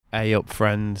Hey up,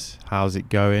 friends, how's it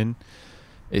going?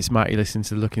 It's Matt. You listen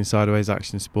to the Looking Sideways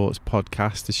Action Sports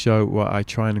podcast, the show where I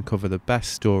try and uncover the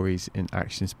best stories in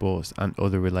action sports and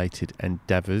other related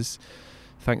endeavours.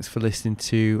 Thanks for listening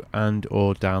to and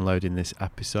or downloading this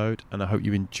episode, and I hope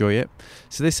you enjoy it.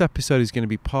 So this episode is going to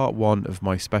be part one of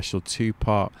my special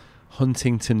two-part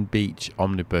Huntington Beach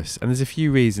omnibus, and there's a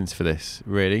few reasons for this,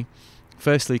 really.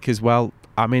 Firstly, because, well,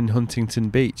 I'm in Huntington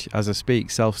Beach as I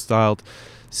speak, self-styled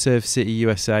Surf City,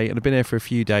 USA, and I've been here for a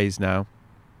few days now.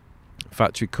 In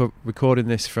fact, recording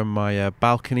this from my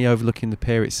balcony overlooking the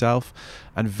pier itself,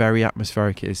 and very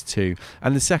atmospheric it is too.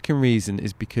 And the second reason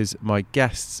is because my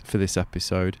guests for this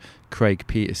episode, Craig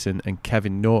Peterson and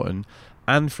Kevin Norton,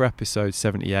 and for episode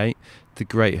 78, the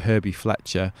great Herbie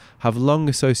Fletcher, have long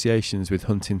associations with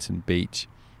Huntington Beach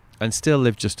and still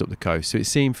live just up the coast. So it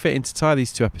seemed fitting to tie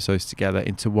these two episodes together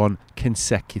into one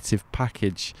consecutive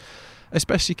package,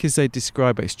 especially because they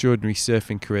describe extraordinary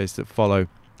surfing careers that follow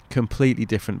completely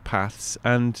different paths,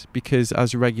 and because,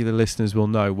 as regular listeners will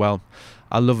know, well,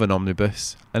 I love an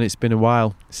omnibus, and it's been a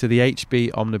while, so the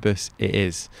HB omnibus it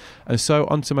is. And so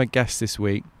on to my guests this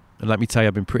week, and let me tell you,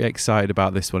 I've been pretty excited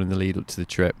about this one in the lead up to the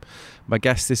trip. My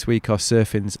guests this week are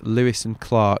Surfing's Lewis and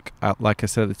Clark, like I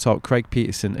said at the top, Craig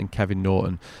Peterson and Kevin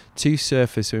Norton, two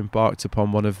surfers who embarked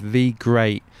upon one of the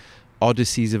great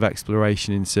odysseys of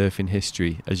exploration in surfing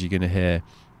history, as you're going to hear.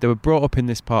 They were brought up in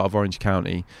this part of Orange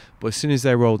County, but as soon as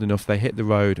they were old enough, they hit the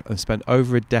road and spent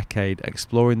over a decade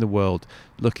exploring the world,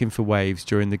 looking for waves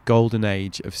during the golden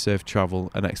age of surf travel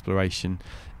and exploration.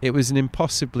 It was an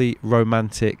impossibly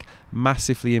romantic,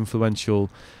 massively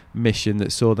influential mission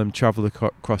that saw them travel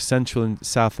across Central and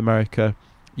South America,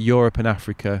 Europe and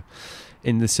Africa,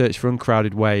 in the search for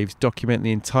uncrowded waves, document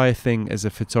the entire thing as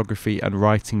a photography and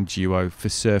writing duo for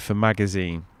Surfer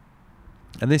magazine.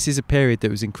 And this is a period that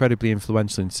was incredibly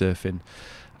influential in surfing,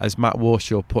 as Matt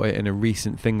Warshaw put it in a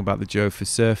recent thing about the duo for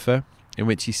Surfer, in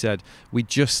which he said, "We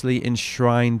justly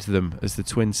enshrined them as the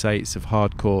twin saints of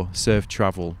hardcore surf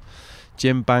travel."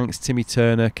 Jim Banks, Timmy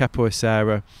Turner, Capo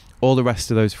Serra, all the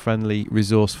rest of those friendly,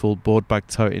 resourceful, board bag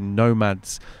toting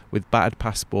nomads with battered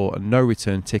passport and no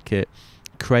return ticket,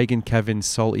 Craig and Kevin's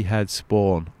salty-haired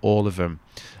spawn, all of them.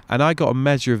 And I got a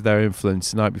measure of their influence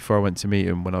the night before I went to meet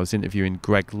them when I was interviewing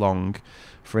Greg Long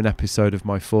for an episode of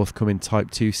my forthcoming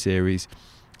Type 2 series.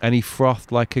 And he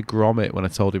frothed like a grommet when I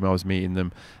told him I was meeting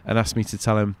them and asked me to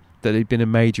tell him that they'd been a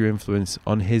major influence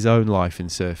on his own life in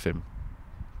surfing.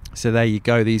 So there you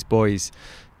go, these boys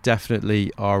definitely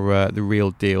are the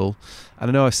real deal. And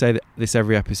I know I say this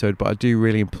every episode, but I do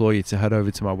really implore you to head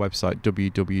over to my website,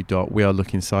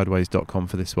 www.wearelooking.sideways.com,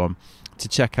 for this one, to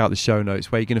check out the show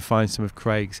notes, where you're going to find some of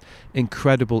Craig's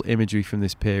incredible imagery from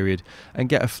this period and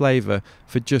get a flavour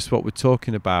for just what we're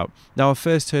talking about. Now, I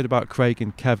first heard about Craig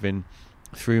and Kevin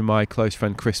through my close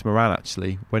friend Chris Moran,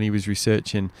 actually, when he was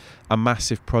researching a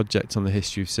massive project on the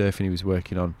history of surfing he was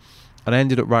working on. And I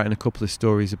ended up writing a couple of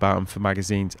stories about them for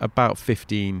magazines about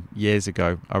 15 years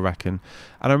ago, I reckon.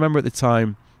 And I remember at the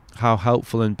time how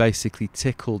helpful and basically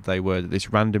tickled they were that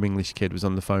this random English kid was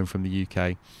on the phone from the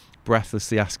UK,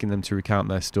 breathlessly asking them to recount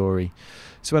their story.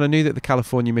 So when I knew that the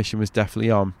California mission was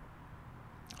definitely on,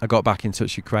 I got back in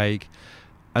touch with Craig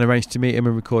and arranged to meet him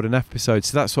and record an episode.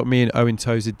 So that's what me and Owen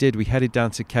Tozer did. We headed down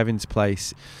to Kevin's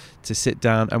place to sit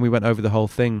down and we went over the whole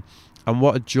thing. And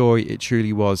what a joy it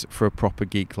truly was for a proper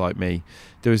geek like me.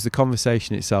 There was the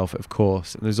conversation itself, of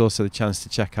course, and there's also the chance to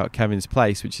check out Kevin's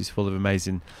place, which is full of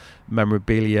amazing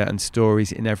memorabilia and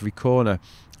stories in every corner.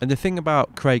 And the thing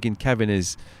about Craig and Kevin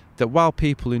is that while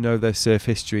people who know their surf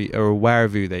history are aware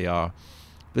of who they are,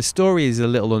 the story is a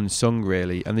little unsung,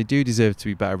 really, and they do deserve to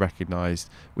be better recognised,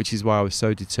 which is why I was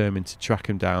so determined to track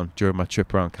them down during my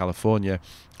trip around California,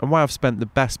 and why I've spent the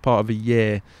best part of a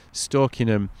year stalking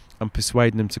them and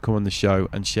persuading them to come on the show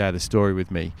and share the story with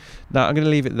me. Now, I'm going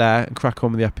to leave it there and crack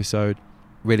on with the episode.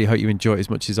 Really hope you enjoy it as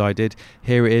much as I did.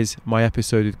 Here it is, my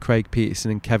episode with Craig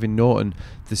Peterson and Kevin Norton,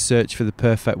 The Search for the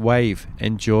Perfect Wave.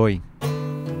 Enjoy.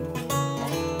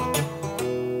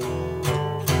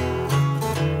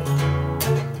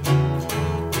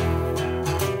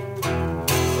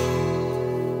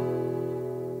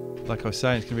 Like I was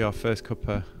saying, it's going to be our first cup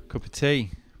of tea.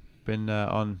 Been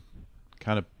on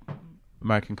kind of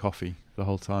American coffee the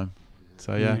whole time.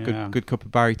 So yeah. Good cup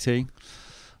of Barry tea.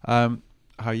 How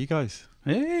are you guys?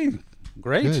 Hey,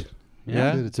 great. Good.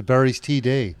 Yeah. Good. It's a Barry's tea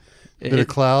day. A bit of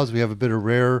clouds. We have a bit of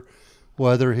rare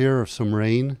weather here, of some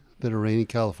rain. bit of rain in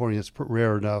California. It's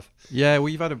rare enough. Yeah, well,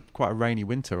 you've had quite a rainy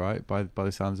winter, right? By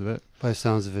the sounds of it. By the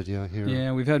sounds of it, yeah. Here.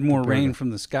 Yeah, we've had more Compared rain to-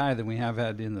 from the sky than we have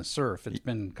had in the surf. It's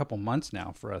been a couple months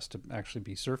now for us to actually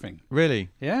be surfing. Really?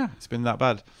 Yeah, It's been that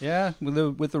bad? yeah, with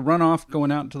the runoff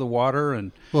going out into the water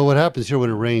and Well, what happens here when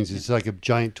it rains is like a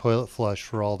giant toilet flush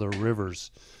for all the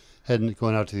rivers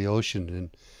going out to the ocean. And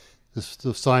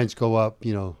the signs go up,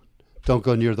 don't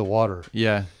go near the water.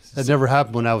 Yeah. That never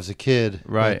happened when I was a kid.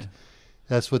 Right. but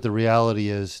That's what the reality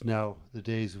is now. The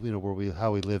days,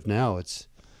 how we live now, it's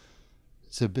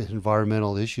a bit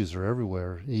environmental issues are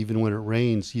everywhere. Even when it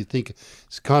rains, you think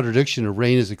it's a contradiction.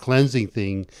 Rain is a cleansing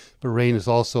thing, but rain is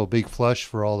also a big flush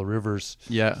for all the rivers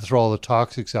Yeah. to throw all the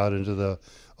toxics out into the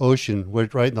ocean,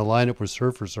 right in the lineup where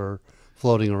surfers are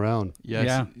floating around. Yes.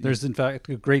 yeah. There's in fact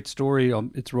a great story.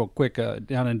 It's real quick.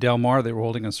 Down in Del Mar, they were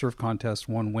holding a surf contest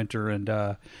one winter, and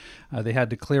they had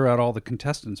to clear out all the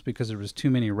contestants because there was too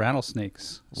many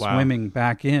rattlesnakes Wow. swimming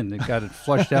back in. It got it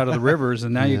flushed out of the rivers,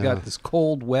 and now you got this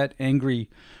cold, wet, angry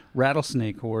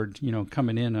rattlesnake horde,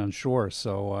 coming in on shore.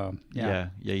 So Yeah,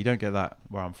 you don't get that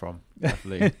where I'm from,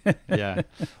 definitely. Yeah.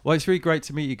 Well, it's really great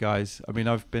to meet you guys. I mean,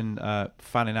 I've been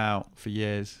fanning out for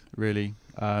years, really,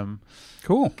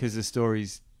 cool. because the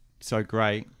story's so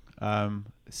great.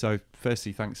 So,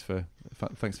 firstly, thanks for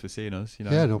seeing us.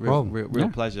 Yeah, no problem. Real Yeah.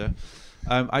 pleasure.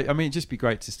 I mean, it'd just be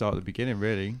great to start at the beginning,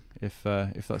 really, if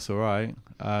that's all right.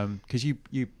 Because you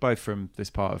both from this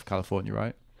part of California,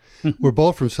 right? We're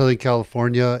both from Southern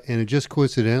California, and just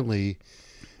coincidentally,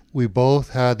 we both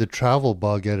had the travel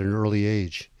bug at an early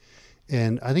age.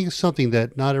 And I think it's something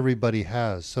that not everybody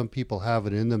has. Some people have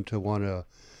it in them to want to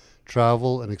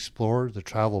travel and explore, the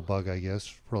travel bug, I guess,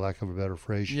 for lack of a better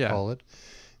phrase, you Yeah. call it.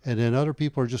 And then other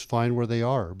people are just fine where they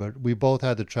are. But we both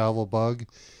had the travel bug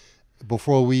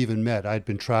before we even met. I'd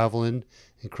been traveling,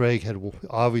 and Craig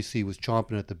obviously was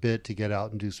chomping at the bit to get out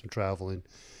and do some traveling.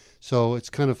 So it's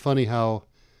kind of funny how,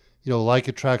 like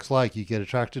attracts like. You get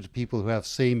attracted to people who have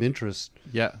same interests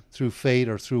Yeah. through fate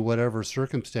or through whatever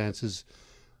circumstances.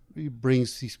 It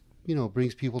brings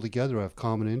people together who have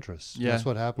common interests. Yeah. That's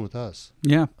what happened with us.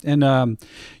 Yeah, and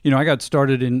I got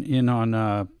started in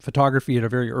on photography at a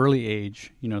very early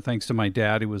age. Thanks to my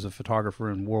dad, who was a photographer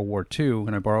in World War II,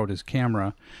 and I borrowed his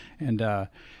camera. And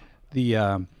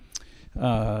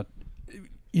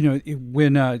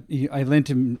when I lent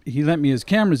him, he lent me his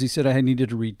cameras. He said I needed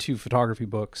to read 2 photography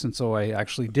books, and so I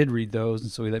actually did read those.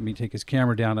 And so he let me take his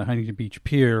camera down to Huntington Beach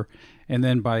Pier. And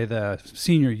then by the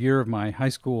senior year of my high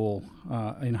school,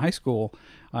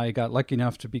 I got lucky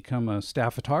enough to become a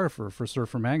staff photographer for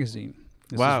Surfer Magazine.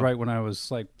 This Wow. is right when I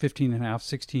was like 15 and a half,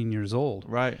 16 years old.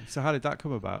 Right. So how did that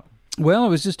come about? Well, I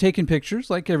was just taking pictures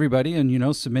like everybody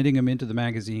and, submitting them into the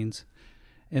magazines.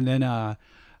 And then,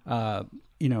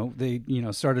 they,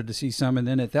 started to see some. And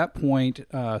then at that point,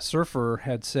 Surfer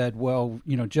had said, well,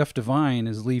 Jeff Devine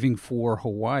is leaving for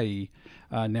Hawaii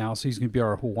now, so he's going to be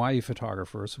our Hawaii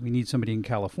photographer. So we need somebody in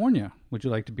California. Would you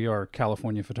like to be our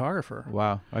California photographer?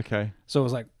 Wow. Okay. So I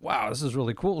was like, wow, this is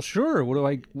really cool. Sure.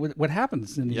 What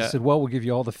happens? And he Yeah. said, well, we'll give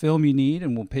you all the film you need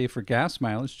and we'll pay for gas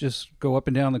mileage. Just go up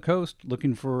and down the coast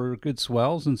looking for good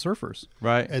swells and surfers.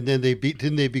 Right. And then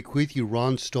didn't they bequeath you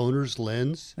Ron Stoner's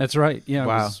lens? That's right. Yeah.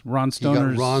 Wow. It was Ron You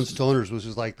Stoner's. got Ron Stoner's, which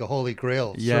is like the holy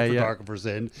grail. Yeah, surf yeah. photographers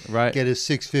then Right. get his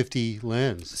 650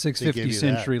 lens. They 650 give you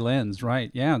century lens,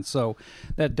 right? Yeah, and so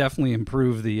that definitely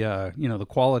improved the the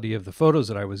quality of the photos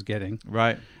that I was getting.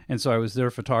 Right. And so I was their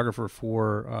photographer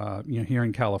for here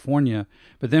in California.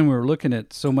 But then we were looking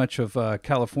at so much of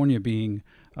California being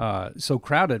so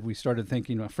crowded. We started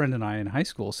thinking. A friend and I in high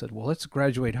school said, "Well, let's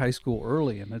graduate high school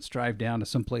early and let's drive down to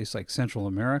some place like Central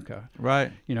America."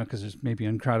 Right. Because there's maybe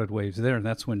uncrowded waves there. And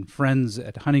that's when friends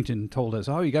at Huntington told us,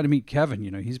 "Oh, you got to meet Kevin.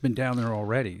 He's been down there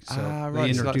already." So they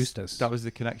Right. So introduced that's- us. That was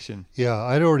the connection. Yeah,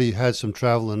 I'd already had some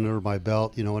traveling under my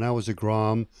belt. When I was a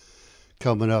Grom,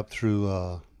 coming up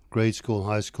through grade school and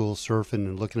high school, surfing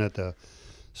and looking at the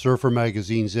surfer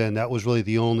magazines then, that was really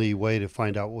the only way to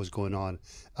find out what was going on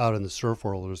out in the surf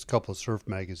world. There was a couple of surf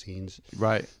magazines.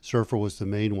 Right. Surfer was the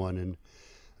main one. And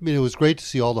I mean, it was great to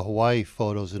see all the Hawaii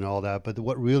photos and all that, but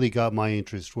what really got my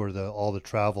interest were all the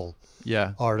travel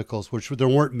Yeah. articles, which there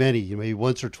weren't many. Maybe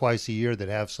once or twice a year that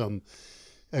have some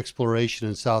exploration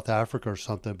in South Africa or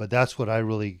something, but that's what I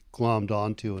really glommed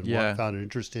onto and Yeah. what I found an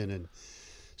interest in. And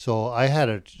so I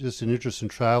had just an interest in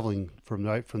traveling from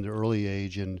the early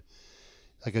age. And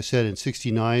like I said, in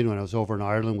 '69, when I was over in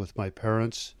Ireland with my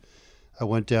parents, I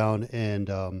went down and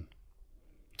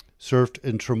surfed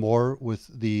in Tramore with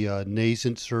the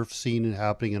nascent surf scene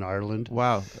happening in Ireland.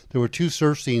 Wow. There were 2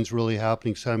 surf scenes really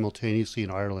happening simultaneously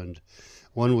in Ireland.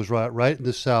 One was right in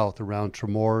the south around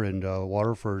Tramore and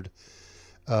Waterford,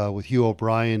 with Hugh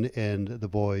O'Brien and the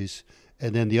boys.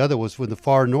 And then the other was from the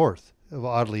far north,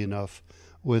 oddly enough,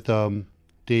 with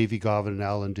Davey Govan and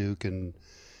Alan Duke and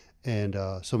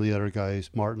some of the other guys,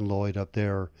 Martin Lloyd up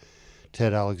there,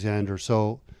 Ted Alexander.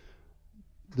 So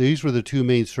these were the two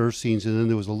main surf scenes, and then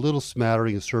there was a little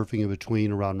smattering of surfing in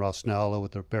between around Rosnalla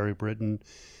with the Barry Britton.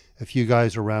 A few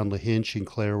guys around Lahinch and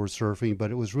Clare were surfing,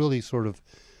 but it was really sort of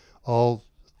all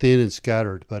thin and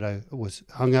scattered. But I was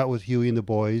hung out with Huey and the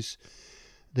boys.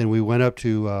 Then we went up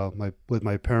to with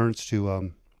my parents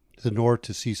to the north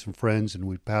to see some friends, and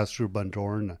we passed through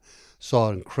Bundoran.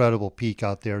 Saw an incredible peak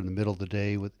out there in the middle of the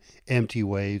day with empty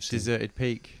waves. Deserted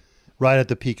peak. Right at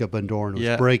the peak of Bundoran. It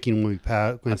was breaking when we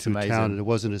went through amazing. town, and there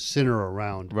wasn't a sinner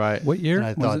around. Right. What year? And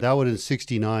I thought that would have been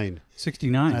 69.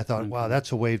 69. And I thought, wow,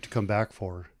 that's a wave to come back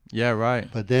for. Yeah, right.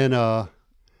 But then I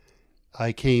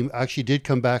actually did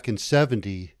come back in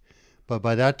 70, but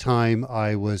by that time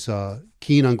I was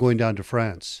keen on going down to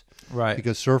France. Right.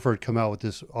 Because Surfer had come out with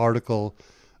this article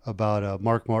about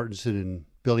Mark Martinson and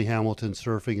Billy Hamilton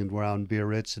surfing and around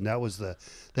Biarritz, and that was the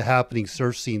happening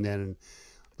surf scene then, and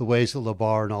the waves at Le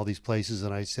Bar and all these places.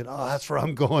 And I said, oh, that's where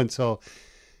I'm going. So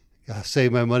I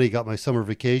saved my money, got my summer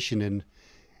vacation, and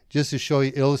just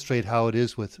to illustrate how it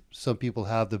is with some people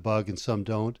have the bug and some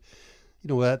don't. You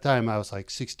know, at that time I was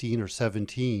like 16 or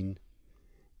 17,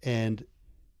 and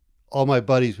all my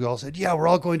buddies, we all said, yeah, we're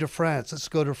all going to France. Let's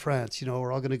go to France. You know,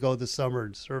 we're all going to go this summer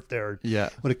and surf there. Yeah.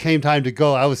 When it came time to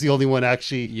go, I was the only one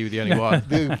actually You were the only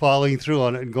one. following through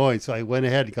on it and going. So I went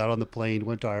ahead and got on the plane,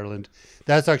 went to Ireland.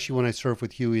 That's actually when I surfed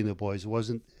with Huey and the boys. It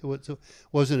wasn't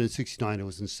in 69. It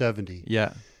was in 70.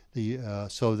 Yeah.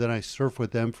 So then I surfed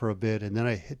with them for a bit, and then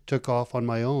I took off on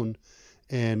my own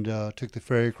and took the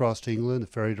ferry across to England, the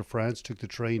ferry to France, took the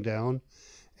train down,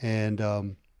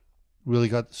 and really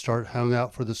got to start hung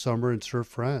out for the summer and surf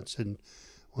France, and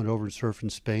went over and surfed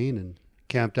in Spain and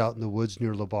camped out in the woods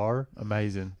near Le Bar.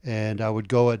 Amazing. And I would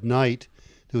go at night.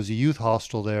 There was a youth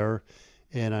hostel there,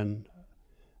 and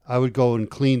I would go and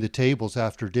clean the tables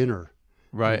after dinner.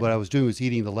 Right. What I was doing was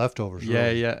eating the leftovers.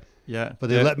 Really. Yeah. But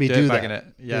they let me do that. It.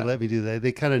 Yeah. They let me do that.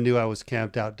 They kind of knew I was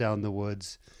camped out down the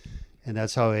woods, and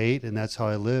that's how I ate, and that's how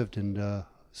I lived, and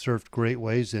surfed great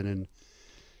waves in, and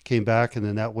came back. And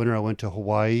then that winter I went to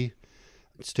Hawaii,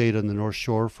 stayed on the North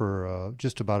Shore for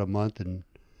just about a month, and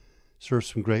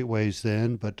surfed some great waves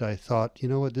then. But I thought, you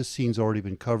know what, this scene's already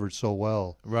been covered so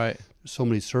well. Right. There's so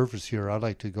many surfers here. I'd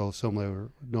like to go somewhere where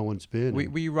no one's been.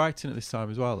 Were you writing at this time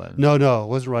as well then? No, I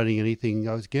wasn't writing anything.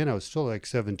 I was still like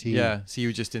 17. Yeah. So you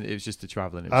were just it was just the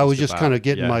traveling. I was just kind of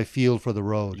getting my feel for the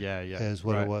road. Yeah. Is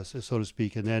what it was, so to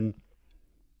speak. And then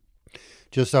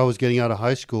just I was getting out of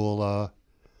high school,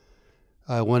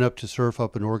 I went up to surf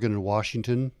up in Oregon and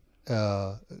Washington. There's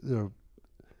a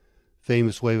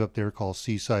famous wave up there called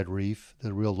Seaside Reef,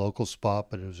 the real local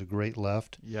spot, but it was a great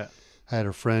left. Yeah. I had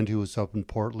a friend who was up in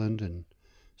Portland, and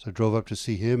so I drove up to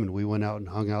see him, and we went out and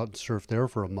hung out and surfed there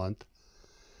for a month.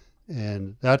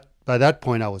 And by that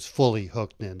point, I was fully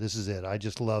hooked in. This is it. I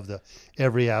just love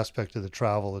every aspect of the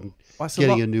travel and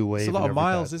getting a new wave. It's a lot of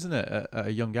miles, that. isn't it, at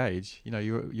a young age? You know,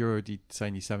 you're already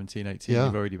saying you're 17, 18. Yeah.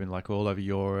 You've already been like all over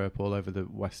Europe, all over the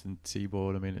Western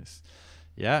seaboard. I mean, it's...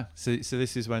 Yeah, so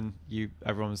this is when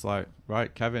everyone's like,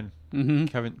 right, Kevin,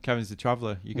 Kevin's the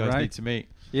traveler. You guys need to meet.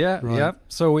 Yeah, right. Yeah.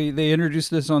 So they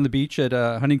introduced us on the beach at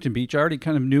Huntington Beach. I already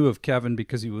kind of knew of Kevin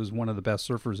because he was one of the best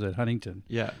surfers at Huntington.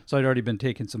 Yeah. So I'd already been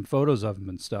taking some photos of him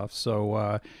and stuff.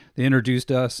 So they introduced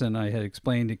us, and I had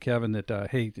explained to Kevin that,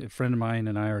 hey, a friend of mine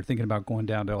and I are thinking about going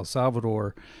down to El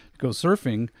Salvador to go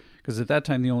surfing. Because at that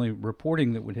time, the only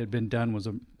reporting that had been done was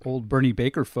an old Bernie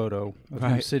Baker photo of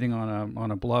him sitting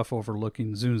on a bluff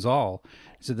overlooking Zunzal.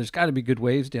 He said, there's got to be good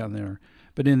waves down there.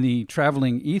 But in the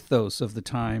traveling ethos of the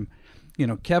time, you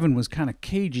know, Kevin was kind of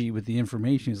cagey with the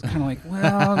information. He was kind of like,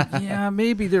 well, yeah,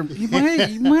 maybe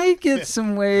you might get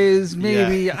some waves.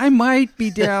 Maybe I might be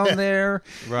down there.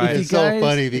 Right. It's so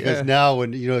funny because now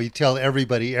when, you tell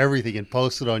everybody everything and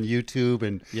post it on YouTube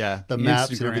and the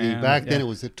maps and everything. Back then it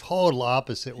was the total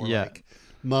opposite. We're like,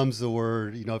 mum's the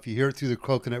word. If you hear it through the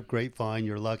coconut grapevine,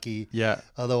 you're lucky. Yeah.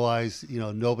 Otherwise,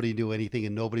 nobody knew anything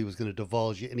and nobody was going to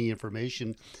divulge you any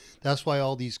information. That's why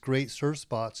all these great surf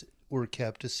spots were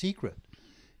kept a secret.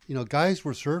 Guys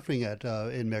were surfing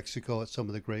in Mexico at some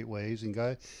of the great waves, and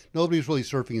nobody was really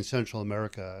surfing in Central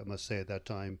America, I must say, at that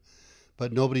time.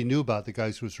 But nobody knew about the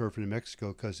guys who were surfing in Mexico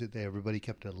because everybody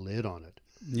kept a lid on it.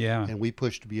 Yeah. And we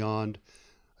pushed beyond.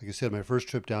 Like I said, my first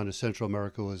trip down to Central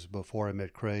America was before I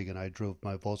met Craig, and I drove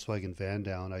my Volkswagen van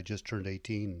down. I just turned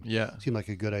 18. Yeah. Seemed like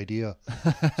a good idea.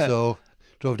 So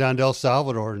drove down to El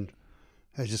Salvador, and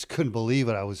I just couldn't believe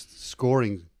it. I was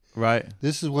scoring. Right.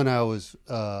 This is when I was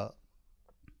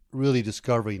really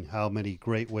discovering how many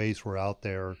great ways were out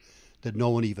there that no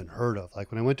one even heard of.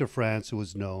 Like when I went to France, it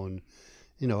was known,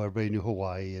 everybody knew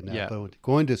Hawaii and that. Yeah. But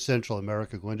going to Central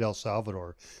America, going to El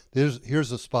Salvador,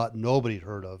 here's a spot nobody'd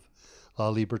heard of, La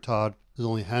Libertad. There's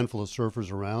only a handful of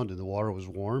surfers around, and the water was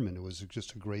warm, and it was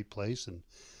just a great place. And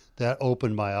that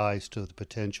opened my eyes to the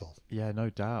potential. Yeah, no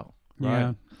doubt. Yeah.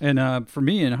 Right. And for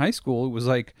me in high school, it was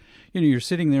like, you're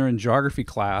sitting there in geography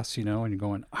class, and you're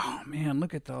going, oh man,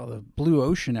 look at all the blue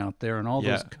ocean out there and all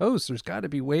those coasts. There's got to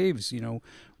be waves,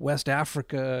 West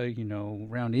Africa,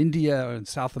 around India and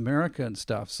South America and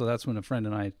stuff. So that's when a friend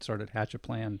and I started hatch a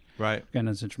plan. Right. Again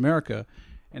in Central America.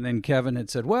 And then Kevin had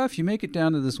said, well, if you make it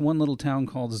down to this one little town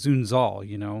called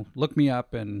Zunzal, look me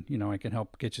up and, I can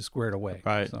help get you squared away.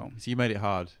 Right. So you made it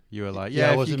hard. You were like,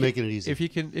 I wasn't making it easy. If you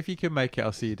can make it,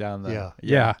 I'll see you down there.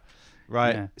 Yeah.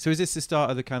 Right. Yeah. So is this the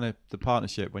start of the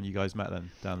partnership when you guys met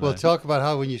then down there? Well, talk about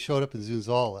how when you showed up in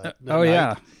Zunzal.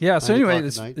 Yeah. So anyway, 9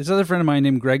 o'clock this other friend of mine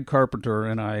named Greg Carpenter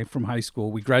and I from high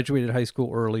school, we graduated high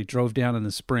school early, drove down in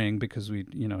the spring because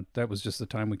that was just the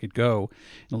time we could go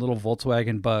in a little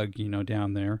Volkswagen Bug,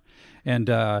 down there. And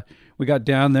we got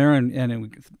down there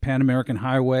and Pan American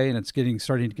Highway, and it's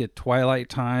starting to get twilight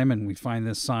time, and we find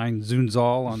this sign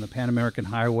Zunzal on the Pan American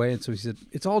Highway. And so he said,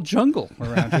 it's all jungle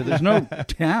around here. There's no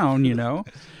town,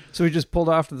 So we just pulled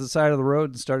off to the side of the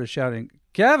road and started shouting,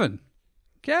 Kevin.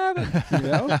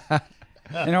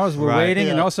 And I was waiting,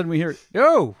 and all of a sudden we hear,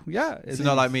 oh, yeah. It's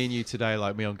not like me and you today,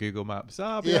 like me on Google Maps.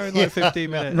 I'll be there in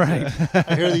 15 minutes. Right.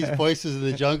 I hear these voices in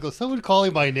the jungle. Someone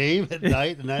calling my name at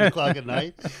night, at 9 o'clock at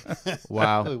night.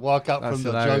 Wow. We walk out That's from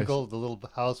the hilarious. jungle, the little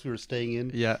house we were staying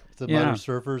in. Yeah. The mother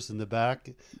surfers in the back,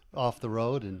 off the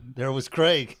road, and there was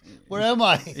Craig. Where am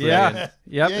I? Yeah. Brilliant.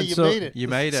 Yep. Yeah, and you so, made it. You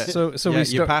made it. So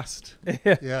you passed.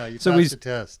 Yeah, you So passed we- the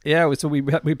test. Yeah, so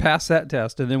we passed that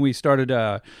test, and then we started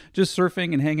just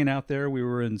surfing and hanging out there. We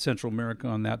were in Central America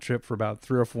on that trip for about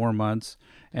 3 or 4 months,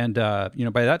 and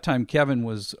by that time Kevin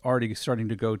was already starting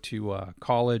to go to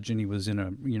college, and he was in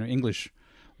a English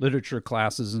literature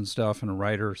classes and stuff, and a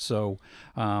writer. So,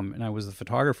 and I was the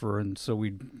photographer, and so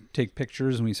we'd take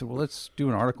pictures, and we said, well, let's do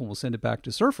an article. We'll send it back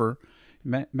to Surfer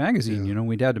magazine.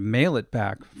 We'd had to mail it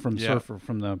back from Surfer,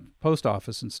 from the post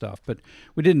office and stuff, but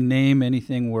we didn't name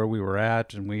anything where we were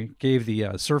at, and we gave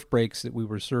the surf breaks that we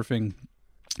were surfing,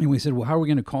 and we said, well, how are we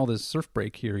going to call this surf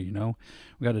break here? We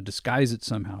got to disguise it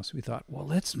somehow. So we thought, well,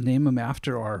 let's name them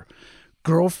after our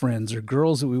girlfriends or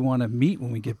girls that we want to meet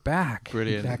when we get back.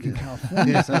 Brilliant. Back in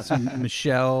California. So that's when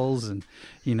Michelle's and,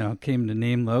 came to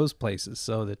name those places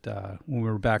so that when we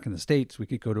were back in the States, we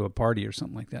could go to a party or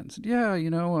something like that and said, if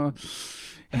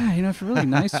you're really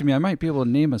nice to me, I might be able to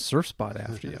name a surf spot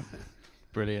after you.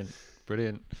 Brilliant.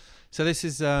 So this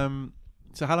is, so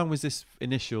how long was this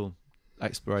initial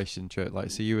exploration trip?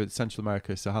 So you were in Central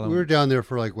America, so how long? We were down there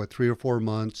for 3 or 4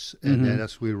 months, and then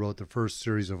that's when we wrote the first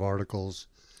series of articles.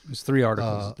 It was 3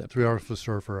 articles. 3 articles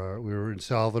for Surfer. We were in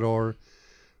Salvador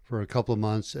for a couple of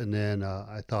months, and then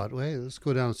I thought, well, hey, let's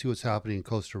go down and see what's happening in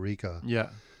Costa Rica. Yeah.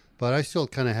 But I still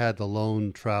kind of had the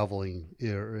lone traveling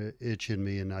itch in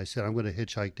me, and I said, I'm going to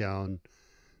hitchhike down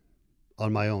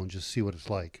on my own, just see what it's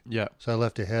like. Yeah. So I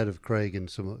left ahead of Craig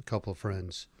and a couple of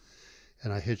friends,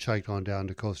 and I hitchhiked on down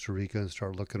to Costa Rica and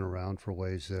started looking around for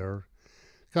ways there.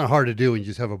 Kind of hard to do when you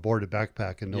just have a boarded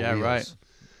backpack and no wheels. Right.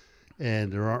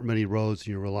 And there aren't many roads, and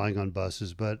you're relying on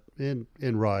buses, but in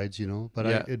rides, But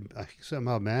I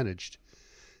somehow managed,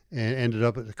 and ended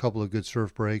up at a couple of good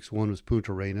surf breaks. One was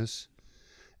Punta Arenas,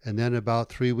 and then about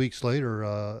 3 weeks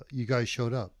later, you guys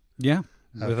showed up. Yeah.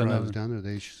 After I was down there,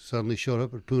 they suddenly showed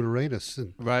up at Punta Arenas,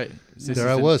 and Right. there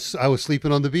I was. I was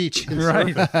sleeping on the beach.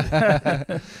 Right.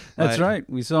 That's right.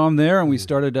 We saw them there, and we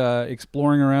started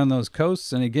exploring around those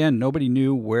coasts. And again, nobody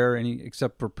knew where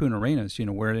except for Punta Arenas,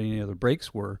 where any of the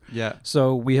breaks were. Yeah.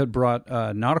 So we had brought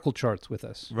nautical charts with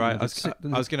us. Right. I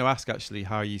was going to ask actually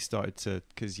how you started to,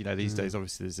 because these days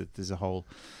obviously there's a whole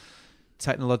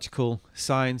technological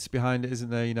science behind it, isn't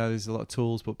there? There's a lot of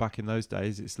tools, but back in those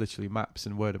days, it's literally maps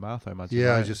and word of mouth, I imagine.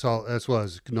 Yeah, right? that's what it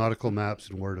was, nautical maps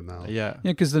and word of mouth. Yeah.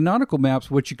 Yeah, because the nautical maps,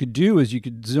 what you could do is you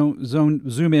could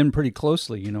zoom in pretty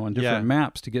closely, on different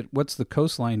maps to get what's the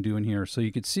coastline doing here. So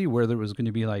you could see where there was going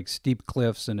to be steep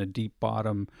cliffs and a deep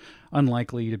bottom,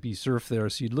 unlikely to be surf there.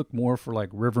 So you'd look more for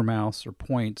river mouths or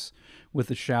points with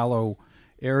a shallow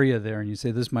area there, and you say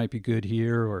this might be good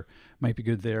here or might be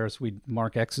good there. So we'd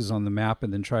mark X's on the map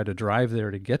and then try to drive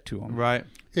there to get to them. Right.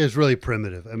 It's really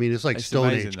primitive. I mean, it's like It's Stone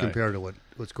amazing, Age though. compared to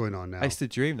what's going on now. It's the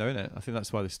dream, though, isn't it? I think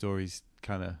that's why the stories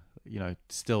kind of,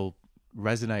 still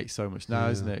resonate so much now,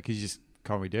 isn't it? Because you just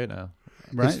can't redo it now.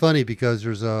 Right. It's funny because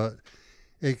there's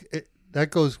that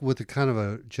goes with a kind of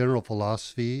a general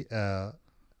philosophy.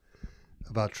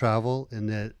 about travel, and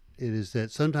that it is that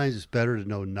sometimes it's better to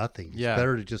know nothing. It's Yeah.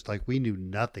 better to just like we knew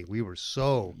nothing. We were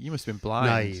so You must have been blind.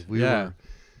 naive. We were,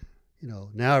 you know,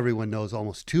 now everyone knows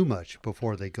almost too much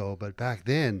before they go. But back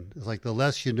then, it's like the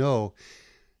less you know,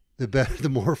 the better, the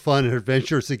more fun and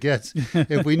adventurous it gets.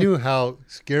 If we knew how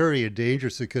scary and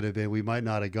dangerous it could have been, we might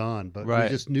not have gone. But we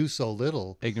Right. just knew so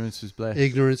little. Ignorance was bliss.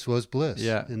 Ignorance was bliss.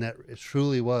 Yeah. And that it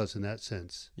truly was in that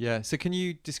sense. Yeah. So can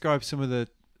you describe some of the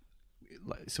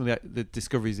the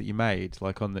discoveries that you made,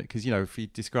 like on the, because you know, if you're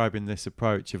describing this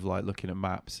approach of like looking at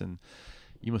maps, and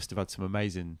you must have had some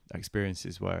amazing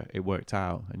experiences where it worked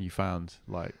out and you found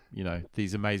like, you know,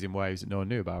 these amazing waves that no one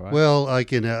knew about, right? Well,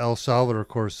 like in El Salvador, of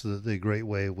course, the great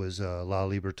wave was La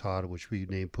Libertad, which we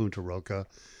named Punta Roca.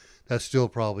 That's still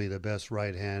probably the best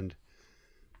right-hand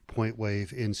point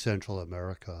wave in Central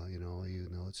America. You know,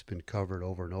 it's been covered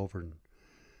over and over, and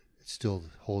it still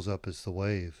holds up as the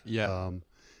wave. Yeah.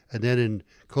 And then in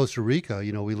Costa Rica,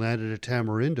 you know, we landed at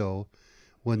Tamarindo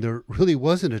when there really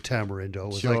wasn't a Tamarindo. It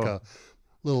was Sure. like a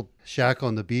little shack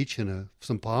on the beach and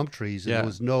some palm trees, and Yeah. there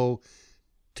was no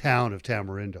town of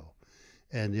Tamarindo.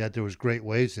 And yet there was great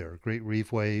waves there, great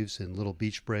reef waves and little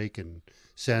beach break and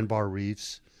sandbar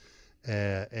reefs.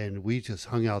 And we just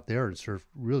hung out there and surfed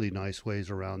really nice waves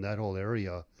around that whole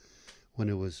area when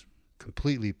it was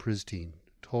completely pristine,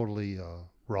 totally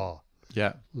raw.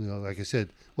 Yeah. You know, like I said,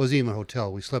 it wasn't even a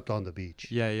hotel. We slept on the beach.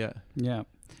 Yeah. Yeah. Yeah.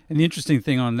 And the interesting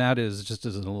thing on that is, just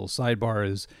as a little sidebar,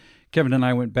 is Kevin and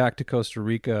I went back to Costa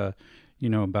Rica, you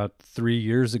know, about 3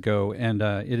 years ago, and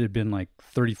it had been like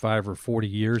 35 or 40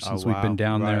 years since we'd wow. been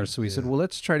down there. Right. So we said, well,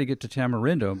 let's try to get to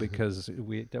Tamarindo, because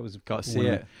that was Got to see when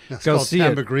it. It's Go called see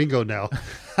it. Tamagringo now.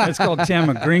 It's called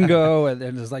Tamagringo,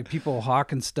 and there's like people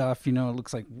hawking stuff. You know, it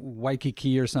looks like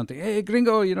Waikiki or something. Hey,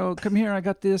 Gringo, you know, come here. I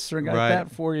got this or I got Right.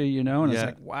 that for you. You know, and it's Yeah.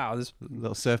 like, wow, this.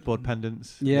 Little surfboard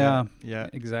pendants. Yeah, Yeah.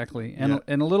 exactly. And Yeah.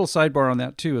 and a little sidebar on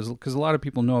that too is because a lot of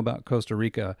people know about Costa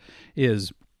Rica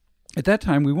is, at that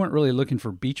time we weren't really looking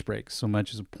for beach breaks so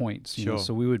much as points. You know? Sure.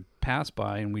 So we would pass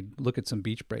by and we'd look at some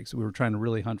beach breaks. We were trying to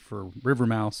really hunt for river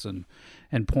mouths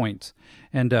and points.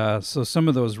 And so some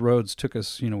of those roads took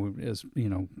us, you know, as you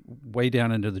know, way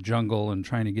down into the jungle and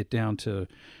trying to get down to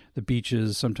the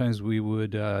beaches. Sometimes we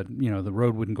would, you know, the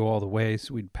road wouldn't go all the way,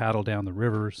 so we'd paddle down the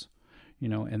rivers. You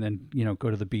know, and then, you know,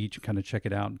 go to the beach and kind of check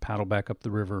it out and paddle back up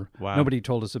the river. Wow. Nobody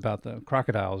told us about the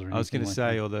crocodiles or anything. I was going to like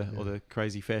say, that. or the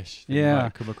crazy fish. that you Yeah.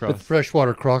 might come across.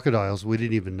 Freshwater crocodiles we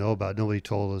didn't even know about. Nobody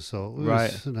told us. So it was, Right.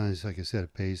 sometimes, like I said,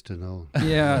 it pays to know.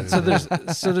 Yeah, so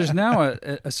there's now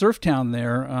a surf town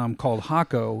there called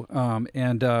Hako,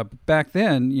 and back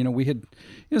then, you know, we had,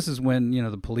 this is when, you know,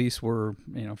 the police were,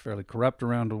 you know, fairly corrupt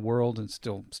around the world, and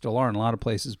still are in a lot of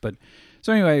places. But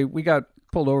so anyway, we got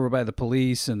pulled over by the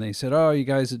police, and they said, "Oh, you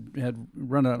guys had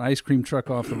run an ice cream truck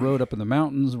off the road up in the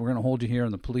mountains. We're going to hold you here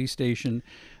in the police station."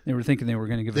 They were thinking they were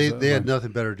going to give us. They had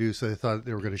nothing better to do, so they thought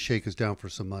they were going to shake us down for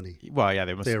some money. Well, yeah,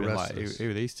 they must They have been like, arrested us. who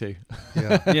are these two?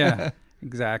 Yeah. Yeah,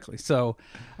 exactly. So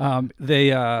they,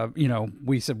 you know,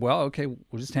 we said, well, okay, we'll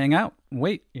just hang out and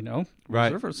wait, you know.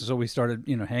 Right. Surfers. So we started,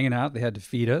 you know, hanging out. They had to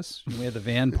feed us. We had the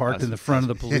van parked in the front of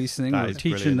the police thing. We That were is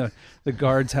teaching brilliant. the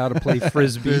guards how to play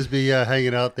frisbee. Frisbee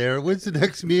hanging out there. When's the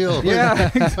next meal? Yeah,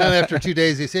 Finally, after 2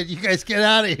 days, they said, "You guys get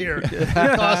out of here. You're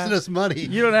costing us money.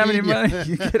 You don't have any money.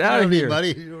 You get out I don't of need here."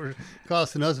 money. You're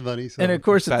costing us money." So. And of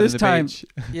course, at Sat in this the time, beach.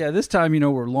 this time, you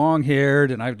know, we're long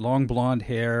haired and I had long blonde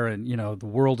hair, and you know, the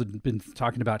world had been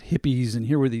talking about hippies, and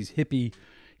here were these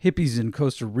hippies in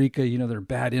Costa Rica. You know, they're a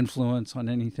bad influence on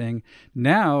anything.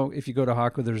 Now, if you go to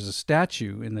Hako, there's a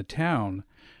statue in the town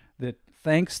that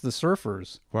thanks the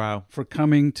surfers Wow. for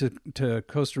coming to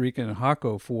Costa Rica and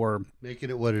Hako for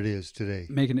making it what it is today.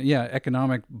 making it,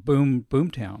 economic boom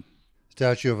town.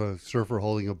 Statue of a surfer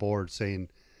holding a board saying,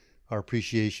 "Our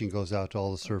appreciation goes out to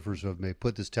all the surfers who have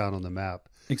put this town on the map."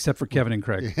 Except for Kevin and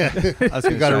Craig. I was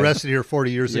We gonna got say, arrested here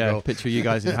 40 years Yeah, ago. picture you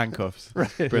guys in handcuffs.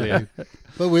 Brilliant.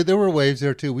 But there were waves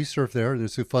there too. We surfed there.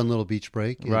 There's a fun little beach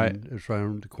break. Right. It's right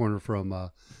around the corner from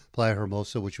Playa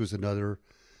Hermosa, which was another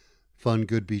fun,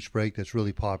 good beach break that's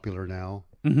really popular now.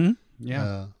 Mm-hmm.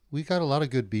 Yeah. We got a lot of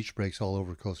good beach breaks all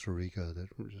over Costa Rica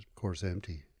that were just, of course,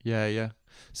 empty. Yeah, yeah.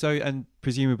 So, and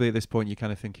presumably at this point, you're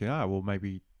kind of thinking, well,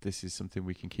 maybe this is something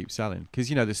we can keep selling. Because,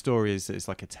 you know, the story is that it's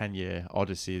like a 10-year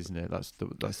odyssey, isn't it? That's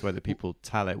the way that people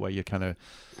tell it, where you're kind of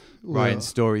writing Well,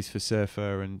 stories for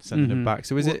Surfer and sending them Mhm. back.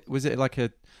 So was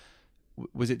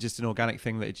it just an organic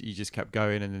thing that you just kept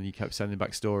going and then you kept sending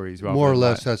back stories? Rather more or than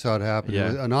less, like- that's how it happened.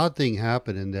 Yeah. An odd thing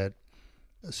happened in that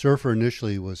Surfer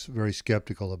initially was very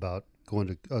skeptical about going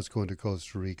to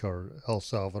Costa Rica or El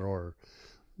Salvador.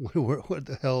 What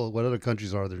the hell? What other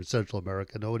countries are there in Central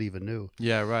America? Nobody even knew.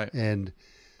 Yeah, right. And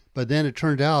But then it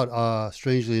turned out,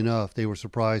 strangely enough, they were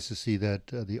surprised to see that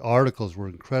the articles were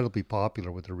incredibly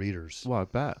popular with the readers. Well, I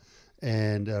bet.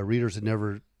 And readers had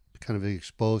never kind of been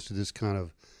exposed to this kind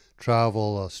of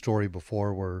travel story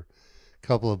before, where a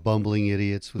couple of bumbling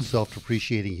idiots with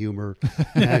self-depreciating humor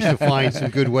managed to find some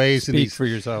good ways in Speak these for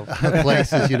yourself.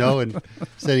 places, and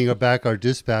sending back our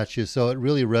dispatches. So it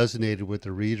really resonated with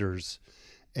the readers.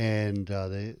 And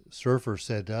the surfer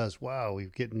said to us, wow, we're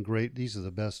getting great. These are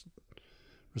the best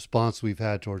response we've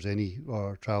had towards any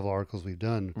travel articles we've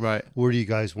done. Right. Where do you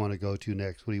guys want to go to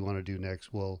next? What do you want to do next?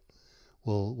 We'll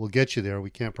get you there. We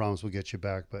can't promise we'll get you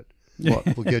back, but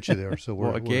we'll get you there. So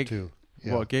What a gig. too.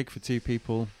 Yeah. What a gig for two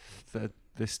people that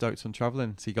they're stoked on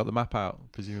traveling. So you got the map out,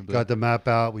 presumably. Got the map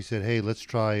out. We said, hey, let's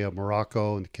try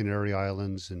Morocco and the Canary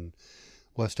Islands and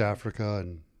West Africa,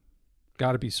 and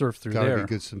Got to be surf through got to there. be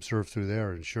good some surf through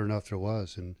there. And sure enough, there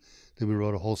was. And then we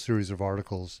wrote a whole series of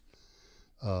articles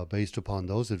based upon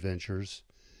those adventures.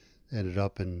 Ended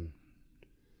up in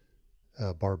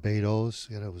Barbados.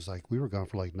 And it was like we were gone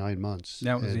for like 9 months.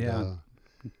 That was,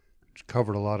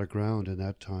 covered a lot of ground in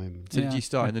that time. So Yeah. did you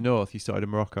start in the north? You started in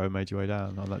Morocco and made your way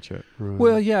down on that trip? Right.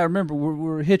 Well, yeah, I remember we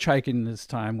were hitchhiking this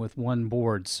time with one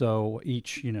board, so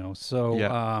each,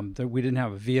 that we didn't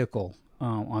have a vehicle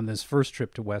on this first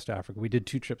trip to West Africa. We did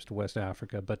 2 trips to West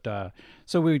Africa, but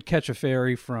so we would catch a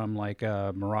ferry from like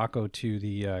Morocco to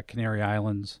the Canary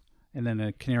Islands, and then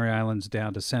the Canary Islands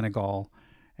down to Senegal,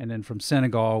 and then from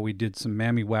Senegal we did some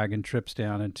mammy wagon trips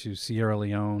down into Sierra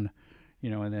Leone.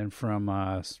 And then from,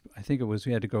 I think it was,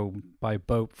 we had to go by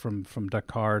boat from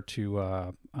Dakar to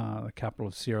the capital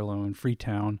of Sierra Leone,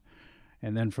 Freetown.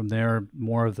 And then from there,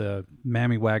 more of the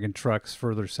mammy wagon trucks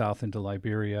further south into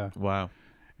Liberia. Wow.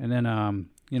 And then,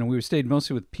 we stayed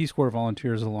mostly with Peace Corps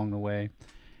volunteers along the way.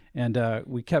 And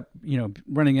we kept,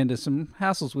 running into some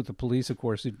hassles with the police, of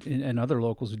course, and other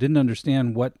locals who didn't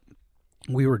understand what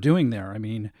we were doing there. I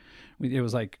mean, it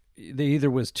was like there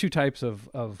either was 2 types of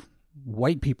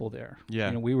white people there.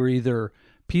 Yeah. We were either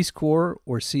Peace Corps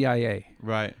or CIA.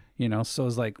 Right. So it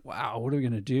was like, wow, what are we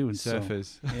going to do? And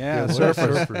Surfers. Yeah,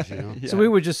 surfers. surfers. Yeah. So we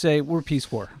would just say, we're Peace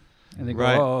Corps. And they go,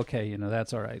 Right. oh, okay,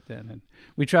 that's all right then. And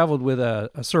we traveled with a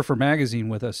surfer magazine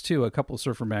with us too, a couple of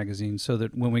surfer magazines, so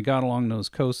that when we got along those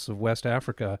coasts of West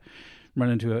Africa, run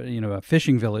into a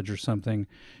fishing village or something,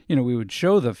 we would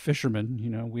show the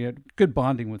fishermen, we had good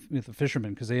bonding with the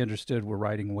fishermen because they understood we're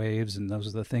riding waves and those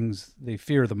are the things they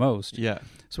fear the most. Yeah.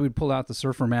 So we'd pull out the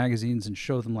surfer magazines and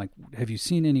show them, like, have you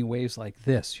seen any waves like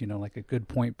this, like a good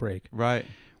point break? Right.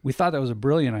 We thought that was a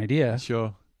brilliant idea,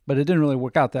 Sure. but it didn't really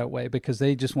work out that way because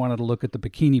they just wanted to look at the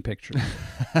bikini pictures.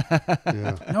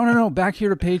 Yeah. No, back here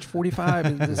to page 45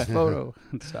 in this photo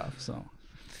and stuff. So,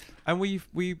 And were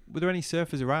there any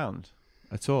surfers around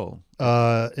at all?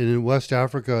 And in West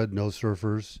Africa, no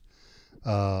surfers.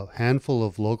 Handful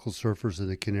of local surfers in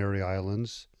the Canary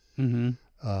Islands. mm-hmm.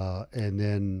 And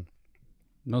then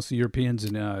Mostly Europeans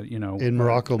and, in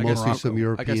Morocco, I guess mostly some I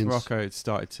Europeans. guess Morocco had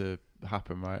started to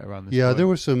happen right around this Yeah, point. there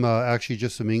were some, actually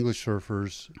just some English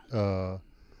surfers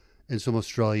and some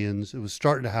Australians. It was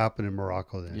starting to happen in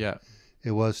Morocco then. Yeah.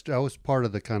 That was part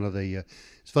of the kind of the,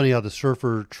 it's funny how the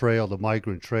surfer trail, the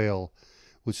migrant trail,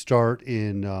 would start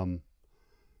in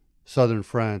southern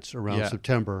France around Yeah.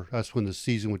 September. That's when the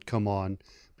season would come on,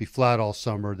 be flat all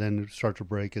summer, then it'd start to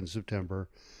break in September,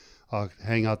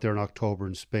 hang out there in October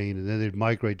in Spain, and then they'd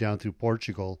migrate down through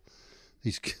Portugal.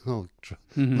 These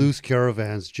loose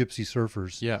caravans, gypsy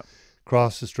surfers, Yeah.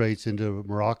 cross the straits into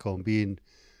Morocco and being,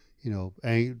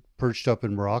 perched up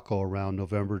in Morocco around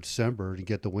November, December to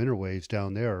get the winter waves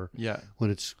down there Yeah. when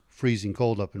it's freezing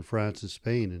cold up in France and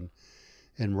Spain.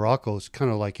 And Morocco is kind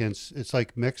of like, it's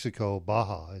like Mexico,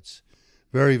 Baja. It's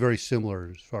very, very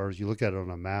similar as far as you look at it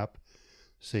on a map,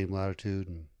 same latitude.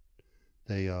 And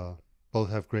they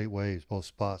both have great waves, both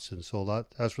spots. And so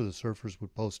that's where the surfers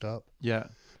would post up. Yeah.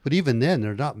 But even then,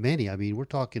 there are not many. I mean, we're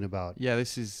talking about Yeah.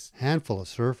 This is handful of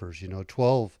surfers,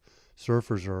 12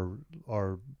 surfers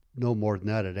are no more than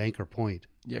that at Anchor Point.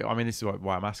 Yeah, I mean, this is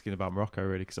why I'm asking about Morocco,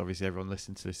 really, because obviously everyone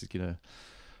listening to this is going to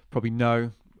probably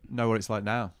know what it's like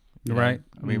now. you know? Right.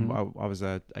 I mean, Mhm. I was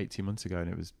there 18 months ago, and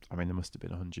it was, there must have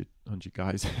been 100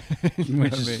 guys. You know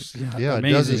Which what I mean? is Yeah, a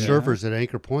amazing. dozen Yeah. surfers at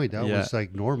Anchor Point. That Yeah. was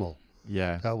like normal.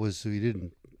 Yeah. That was, we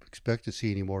didn't expect to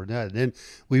see any more than that. And then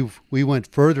we went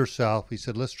further south. We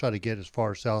said, let's try to get as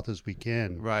far south as we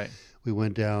can. Right. We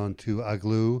went down to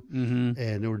Aglou, Mm-hmm.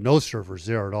 and there were no surfers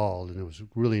there at all. And it was a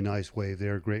really nice wave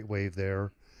there, great wave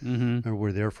there. Mm-hmm. And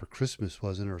we're there for Christmas,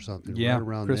 wasn't it, or something? Yeah, right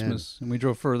around Christmas. And we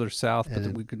drove further south, but And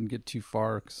then then- we couldn't get too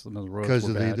far because some of the roads Because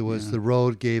were bad. there was yeah. the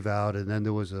road gave out, and then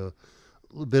there was a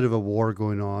little bit of a war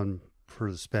going on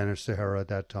for the Spanish Sahara at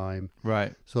that time.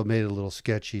 Right. So it made it a little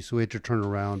sketchy. So we had to turn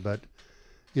around. But,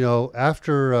 you know,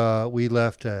 after we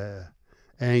left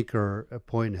Anchor, a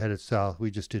point and headed south, we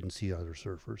just didn't see other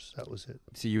surfers. That was it.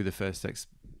 So you were the first to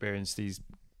experience these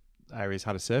areas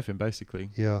how to surf in, basically.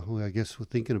 Yeah, well, I guess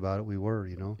thinking about it, we were,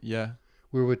 you know. Yeah.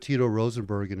 We were with Tito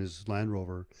Rosenberg in his Land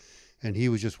Rover, and he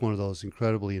was just one of those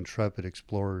incredibly intrepid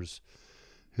explorers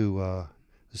who,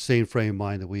 the same frame of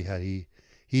mind that we had.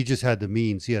 He just had the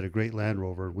means. He had a great Land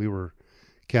Rover, and we were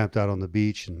camped out on the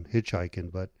beach and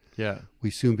hitchhiking, but Yeah. we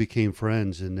soon became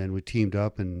friends, and then we teamed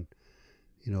up and,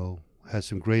 you know, had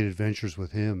some great adventures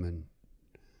with him, and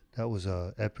that was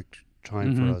a epic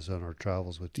time for us on our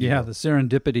travels with Tito. Yeah, the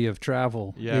serendipity of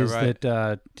travel is right.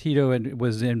 that Tito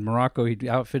was in Morocco. He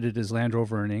outfitted his Land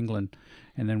Rover in England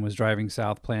and then was driving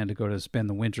south, planned to go to spend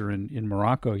the winter in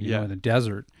Morocco, you know, in the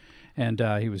desert. And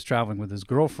he was traveling with his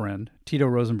girlfriend. Tito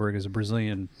Rosenberg is a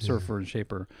Brazilian surfer and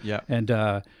shaper. Yeah.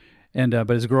 But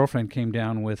his girlfriend came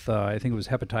down with, I think it was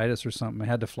hepatitis or something,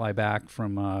 had to fly back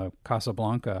from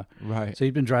Casablanca. Right. So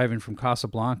he'd been driving from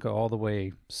Casablanca all the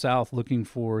way south looking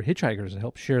for hitchhikers to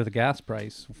help share the gas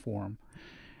price for him.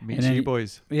 Meet And then you he-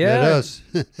 boys. Yeah. Met us.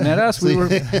 Met us. We were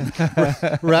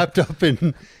wrapped up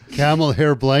in camel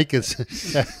hair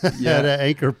blankets at an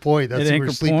Anchor Point. That's At where we Anchor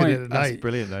were sleeping Point. at That's night.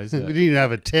 brilliant, though, We isn't didn't it? even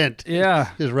have a tent. Yeah.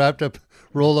 Just wrapped up,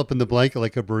 rolled up in the blanket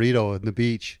like a burrito in the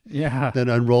beach, Yeah. then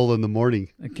unroll in the morning.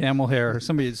 A camel hair.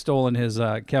 Somebody had stolen his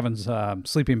Kevin's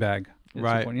sleeping bag. At some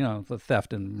Right. point. You know, the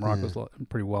theft in Morocco's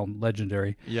pretty well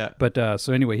legendary. Yeah. But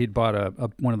so anyway, he'd bought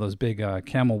one of those big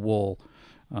camel wool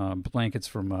blankets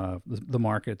from the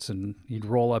markets, and he'd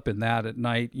roll up in that at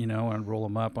night, you know, and roll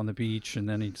them up on the beach, and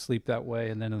then he'd sleep that way.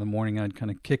 And then in the morning, I'd kind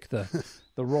of kick the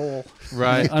roll,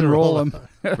 Right. unroll them.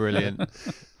 Brilliant.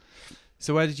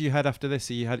 So where did you head after this?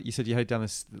 So you said you headed down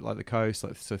the coast,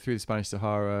 so through the Spanish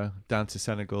Sahara, down to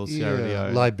Senegal, Sierra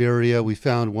Leone. Liberia. We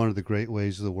found one of the great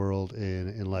waves of the world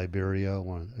in Liberia,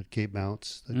 at Cape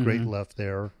Mounts, the Great Left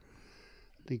there.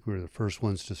 I think we were the first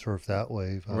ones to surf that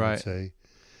wave, I would say.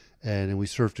 And then we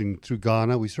surfed through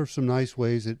Ghana. We surfed some nice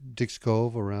waves at Dick's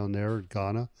Cove around there in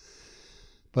Ghana.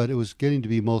 But it was getting to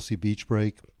be mostly beach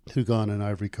break through Ghana and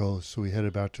Ivory Coast. So we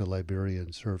headed back to Liberia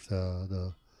and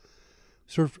surfed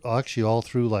surfed actually all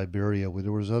through Liberia.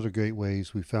 There was other great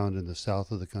waves we found in the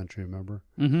south of the country, remember?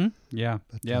 Mm-hmm. Yeah.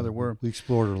 But, there were. We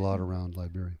explored a lot around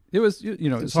Liberia. It was, you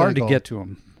know, it's In hard to Senegal. get to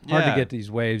them. Hard Yeah. to get these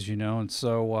waves, you know, and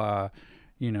so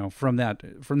you know, from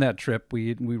that trip,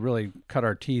 we really cut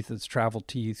our teeth as travel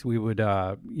teeth. We would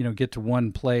you know, get to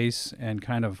one place and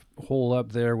kind of hole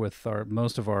up there with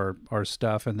most of our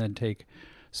stuff, and then take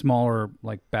smaller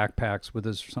like backpacks with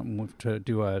us or something to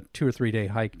do a 2 or 3 day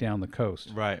hike down the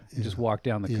coast. Right. And just walk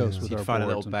down the coast Yeah. with So our you'd find a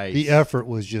boards little and- base. The effort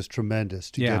was just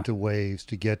tremendous to Yeah. get to waves,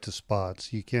 to get to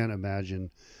spots. You can't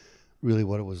imagine really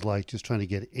what it was like just trying to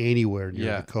get anywhere near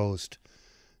Yeah. the coast.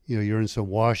 You know, you're in some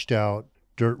washed out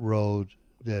dirt road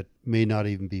that may not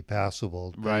even be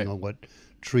passable, depending Right. on what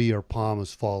tree or palm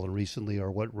has fallen recently or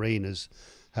what rain has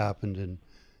happened. And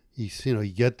you know,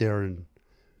 you get there and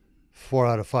 4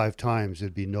 out of 5 times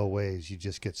there'd be no waves. You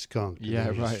just get skunked. And Yeah,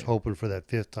 then you're right. just hoping for that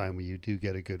 5th time when you do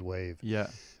get a good wave. Yeah.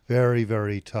 Very,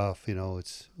 very tough. You know,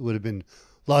 it would have been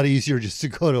a lot easier just to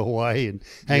go to Hawaii and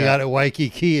hang Yeah. out at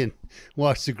Waikiki and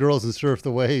watch the girls and surf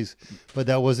the waves. But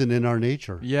that wasn't in our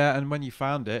nature. Yeah, and when you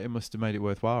found it, it must have made it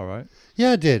worthwhile, right?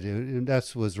 Yeah, it did. And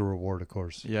that was a reward, of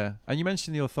course. Yeah. And you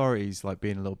mentioned the authorities like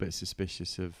being a little bit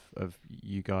suspicious of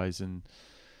you guys and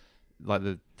like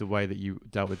the way that you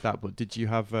dealt with that. But did you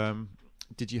have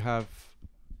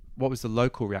what was the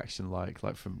local reaction like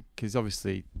from, because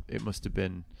obviously it must have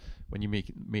been when you meet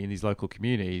in these local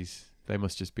communities, they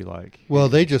must just be like, Well,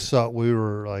 they just thought we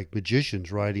were like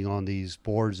magicians riding on these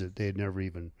boards that they'd never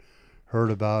even heard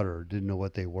about or didn't know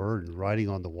what they were, and riding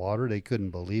on the water. They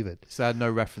couldn't believe it. so they had no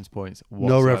reference points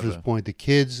whatsoever. No reference point.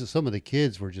 Some of the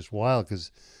kids were just wild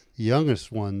because the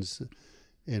youngest ones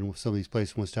in some of these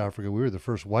places in West Africa, we were the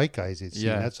first white guys they'd seen.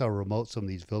 Yeah. That's how remote some of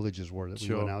these villages were that we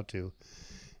Sure. went out to.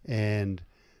 And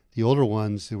the older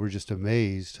ones, they were just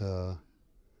amazed.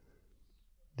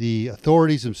 The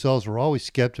authorities themselves were always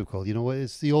skeptical. You know what?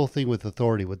 It's the old thing with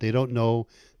authority. What they don't know,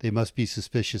 they must be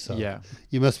suspicious of. Yeah.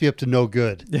 You must be up to no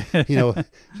good. You know,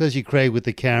 especially Craig with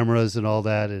the cameras and all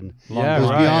that. And Yeah, it was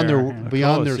right. beyond their Of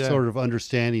beyond course, their yeah. sort of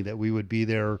understanding that we would be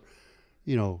there,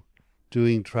 you know,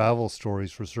 doing travel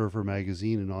stories for Surfer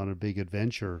Magazine and on a big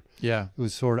adventure. Yeah. It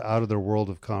was sort of out of their world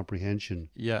of comprehension.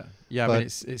 Yeah. Yeah. I But- mean,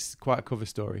 it's quite a cover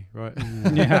story, right?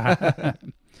 Yeah.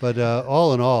 But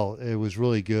all in all, it was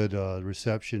really good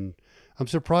reception. I'm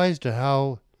surprised at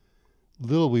how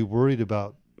little we worried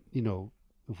about, you know,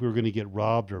 if we were going to get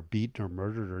robbed or beaten or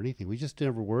murdered or anything. We just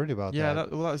never worried about Yeah, that.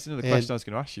 that was another And- question I was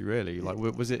going to ask you. Really, like,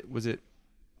 was it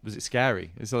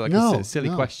scary? It's like No, a silly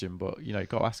no. question, but you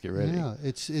got to ask it really. Yeah,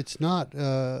 it's not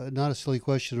a silly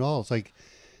question at all. It's like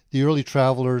the early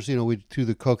travelers, we through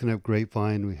the coconut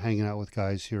grapevine, we hanging out with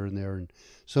guys here and there, and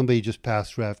somebody just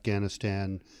passed through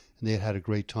Afghanistan, and they had a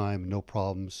great time, no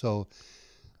problems. So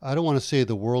I don't want to say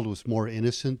the world was more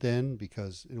innocent then,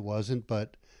 because it wasn't,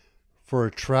 but for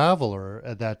a traveler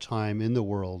at that time in the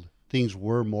world, things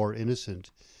were more innocent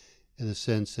in the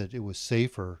sense that it was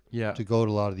safer Yeah. to go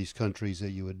to a lot of these countries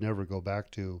that you would never go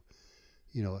back to,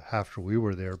 after we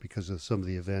were there because of some of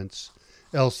the events.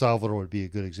 El Salvador would be a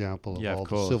good example of Yeah, of all the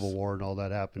course. Civil War and all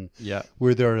that happened. Yeah. We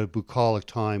were there at a bucolic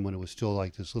time when it was still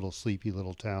like this little sleepy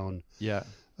little town, Yeah.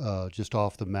 just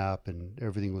off the map, and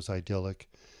everything was idyllic.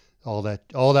 All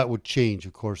that would change,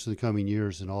 of course, in the coming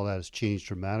years, and all that has changed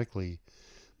dramatically.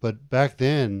 But back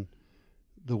then,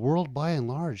 the world, by and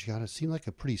large, it seemed like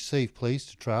a pretty safe place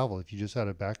to travel if you just had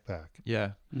a backpack.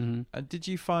 Yeah. Mm-hmm. And did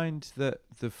you find that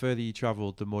the further you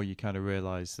travelled, the more you kind of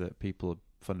realised that people are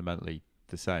fundamentally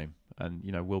the same, and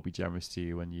will be generous to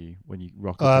you when you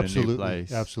rock Oh, up in a absolutely, new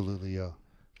place? absolutely, yeah.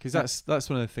 Because that's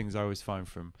one of the things I always find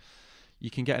from. You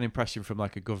can get an impression from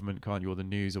like a government, can't you, or the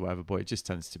news or whatever, but it just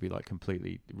tends to be like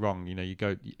completely wrong.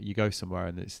 You go somewhere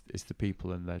and it's the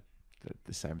people, and they're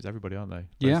the same as everybody, aren't they?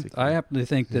 Yeah, basically? I happen to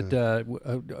think that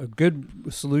a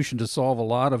good solution to solve a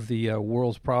lot of the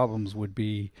world's problems would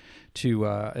be to,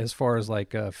 as far as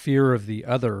like fear of the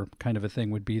other kind of a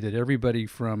thing, would be that everybody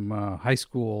from high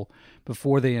school,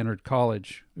 before they entered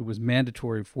college, it was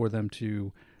mandatory for them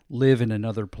to live in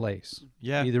another place,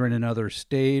 Yeah. either in another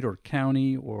state or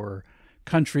county or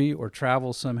country, or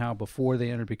travel somehow before they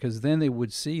entered, because then they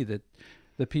would see that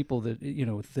the people that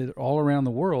that all around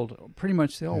the world, pretty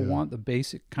much they all want the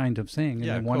basic kind of thing, and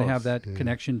Yeah, they of want to have course. that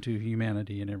connection to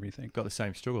humanity and everything. Got the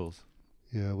same struggles.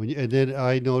 Yeah, and then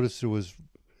I noticed there was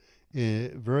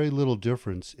very little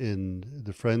difference in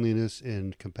the friendliness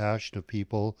and compassion of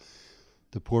people,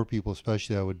 the poor people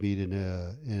especially I would meet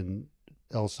in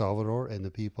El Salvador, and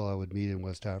the people I would meet in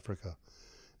West Africa,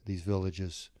 these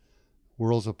villages,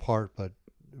 worlds apart, but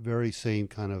very same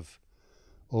kind of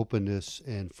openness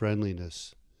and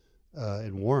friendliness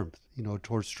and warmth,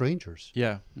 towards strangers.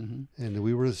 Yeah. Mm-hmm. And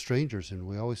we were the strangers, and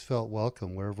we always felt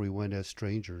welcome wherever we went as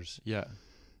strangers, Yeah.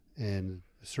 and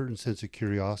a certain sense of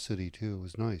curiosity too. It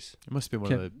was nice. It must have been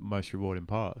one of the most rewarding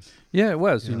parts. Yeah, it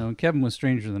was. Yeah. Kevin was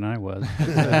stranger than I was.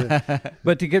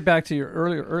 But to get back to your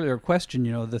earlier question,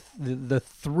 the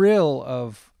thrill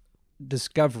of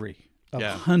discovery, of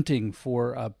Yeah. hunting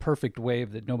for a perfect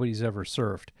wave that nobody's ever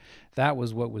surfed, that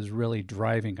was what was really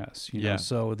driving us. Yeah.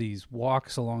 So these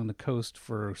walks along the coast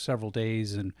for several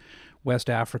days in West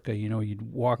Africa, you'd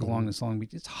walk along this long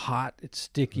beach. It's hot, it's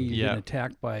sticky, you're Yeah. getting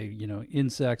attacked by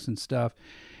insects and stuff.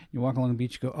 You walk along the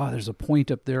beach, you go, oh, there's a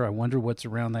point up there. I wonder what's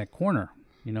around that corner.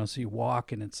 So you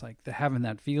walk, and it's like having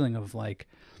that feeling of like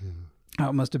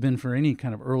how it must have been for any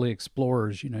kind of early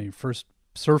explorers. Your first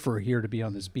surfer here to be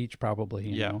on this beach, probably.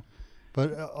 You Yeah. know.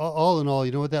 But all in all,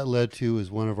 what that led to is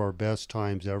one of our best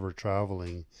times ever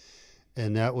traveling,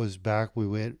 and that was back we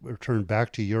returned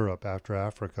back to Europe after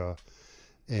Africa,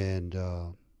 and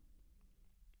the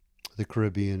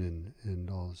Caribbean and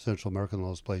all Central America and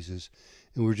all those places,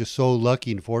 and we were just so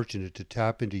lucky and fortunate to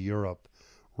tap into Europe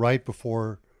right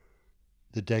before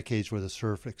the decades where the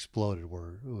surf exploded,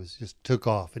 where it was just took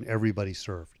off and everybody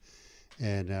surfed.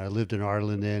 And I lived in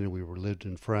Ireland then, and we lived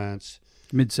in France.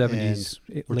 Mid-70s,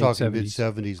 We're late talking 70s.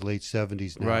 mid-70s, late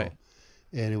 70s now. Right.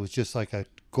 And it was just like a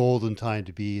golden time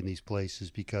to be in these places,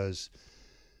 because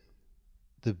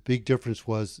the big difference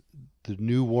was the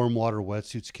new warm water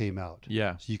wetsuits came out.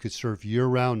 Yeah. So you could surf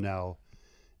year-round now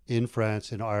in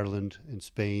France and Ireland and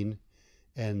Spain.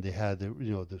 And they had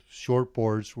the short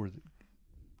boards were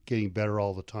getting better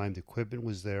all the time. The equipment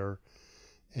was there.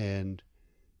 And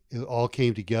it all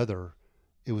came together.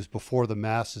 It was before the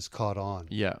masses caught on.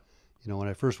 Yeah. When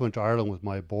I first went to Ireland with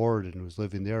my board and was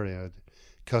living there, I had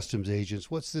customs agents.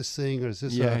 What's this thing? Or is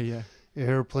this Yeah.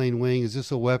 airplane wing? Is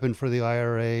this a weapon for the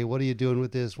IRA? What are you doing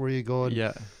with this? Where are you going?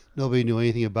 Yeah. Nobody knew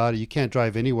anything about it. You can't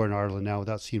drive anywhere in Ireland now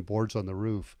without seeing boards on the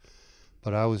roof.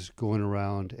 But I was going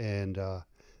around, and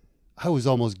I was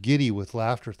almost giddy with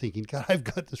laughter, thinking, God, I've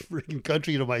got this freaking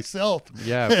country to myself.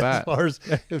 Yeah, I As bet. far as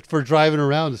for driving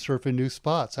around to surf in new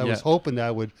spots. I was Yeah. hoping that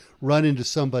I would run into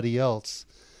somebody else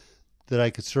that I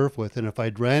could surf with. And if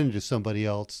I'd ran into somebody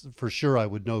else, for sure I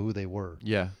would know who they were.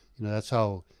 Yeah. That's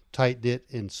how tight-knit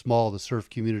and small the surf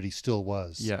community still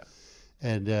was. Yeah.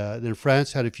 And then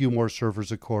France had a few more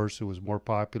surfers, of course. It was more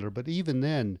popular. But even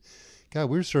then, God,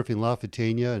 we were surfing La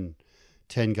Fontaine and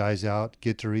 10 guys out.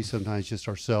 Gittery, sometimes just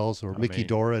ourselves, or Mickey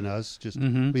Dora and us, just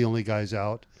the only guys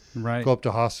out. Right. Go up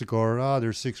to Hosagor.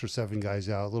 There's 6 or 7 guys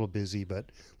out. A little busy, but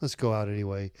let's go out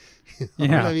anyway.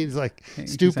 Yeah. I mean, it's like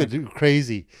stupid,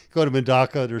 crazy. Go to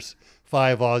Mendaka. There's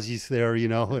 5 Aussies there,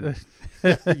 and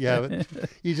but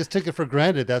you just took it for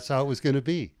granted. That's how it was going to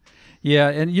be. Yeah,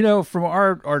 and from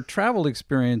our travel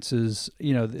experiences,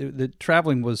 the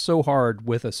traveling was so hard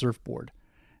with a surfboard,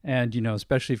 and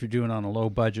especially if you're doing it on a low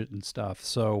budget and stuff.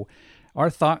 So our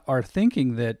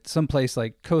thinking that someplace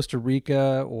like Costa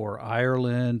Rica or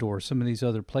Ireland or some of these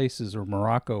other places or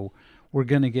Morocco were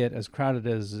going to get as crowded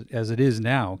as it is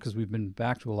now, because we've been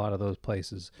back to a lot of those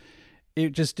places.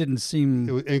 It just didn't seem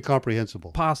It was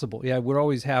incomprehensible. possible. Yeah, we'd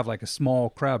always have like a small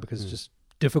crowd because it's just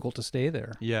difficult to stay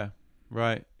there. Yeah,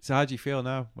 right. So how do you feel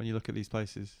now when you look at these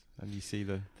places and you see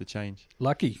the change?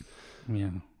 Lucky.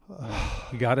 Yeah.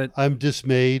 You got it. I'm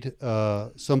dismayed.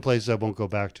 Some places I won't go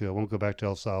back to. I won't go back to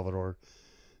El Salvador.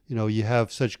 You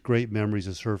have such great memories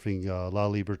of surfing La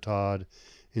Libertad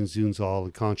in Zunzal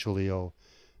and Conchaleo.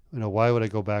 Why would I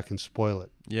go back and spoil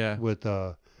it? Yeah. With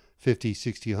 50,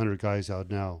 60, 100 guys out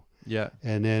now. Yeah.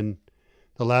 And then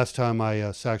the last time I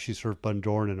actually surfed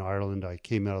Bundoran in Ireland, I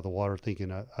came out of the water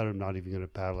thinking, I'm not even going to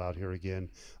paddle out here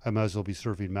again. I might as well be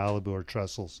surfing Malibu or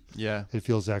Trestles. Yeah. It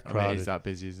feels that crowded. It's that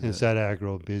busy, isn't and it? it's that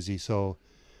aggro and busy. So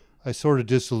I sort of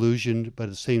disillusioned, but at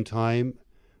the same time,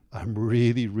 I'm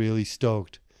really, really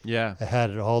stoked. Yeah. I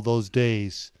had it all those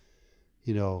days,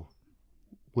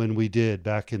 when we did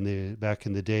back in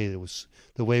the day.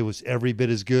 The wave was every bit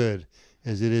as good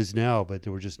as it is now, but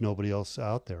there were just nobody else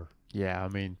out there. Yeah, I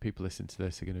mean, people listening to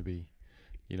this are going to be,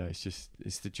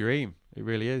 it's the dream. It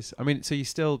really is. I mean, so you're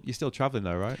still traveling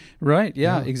though, right? Right.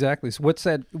 Yeah, exactly. So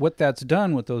what that's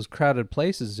done with those crowded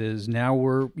places is now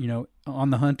we're, on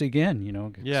the hunt again,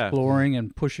 exploring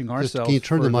and pushing ourselves. Can you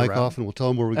turn the mic off and we'll tell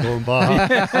them where we're going, Bob?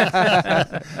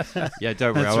 Yeah,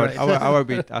 don't worry. That's I won't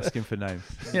be asking for names.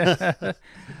 Yeah.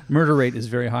 Murder rate is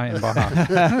very high in Baja.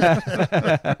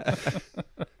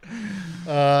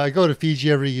 I go to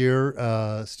Fiji every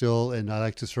year still, and I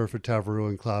like to surf at Tavarua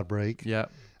and Cloudbreak. Yeah.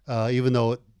 Even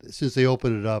though since they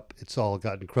opened it up, it's all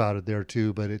gotten crowded there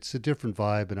too, but it's a different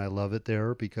vibe, and I love it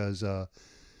there because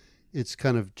it's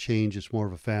kind of changed. It's more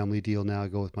of a family deal now. I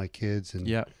go with my kids,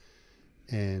 and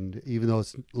and even though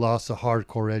it's lost the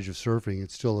hardcore edge of surfing,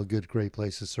 it's still a great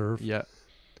place to surf. Yeah.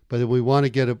 But if we want to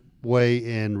get away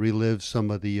and relive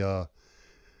some of the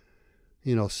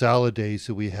salad days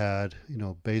that we had,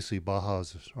 basically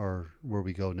Bajas are where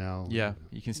we go now. Yeah,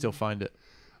 you can still find it.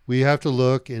 We have to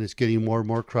look, and it's getting more and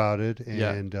more crowded.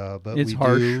 And but it's we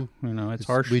harsh. do, it's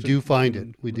harsh. We do find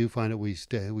it. We do find it. We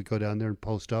go down there and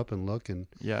post up and look, and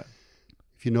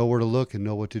if you know where to look and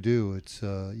know what to do, it's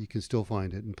you can still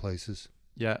find it in places.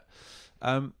 Yeah.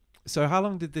 So how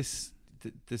long did this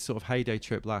sort of heyday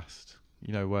trip last?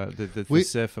 Where the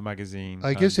Surfer magazine.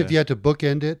 I guess if you had to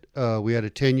bookend it, we had a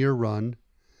 10-year run,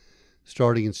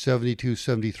 starting in 72,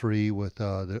 73 with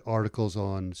the articles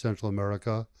on Central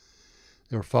America.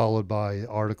 They were followed by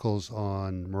articles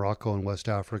on Morocco and West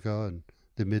Africa in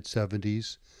the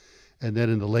mid-70s. And then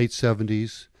in the late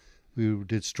 70s, we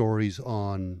did stories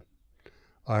on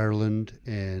Ireland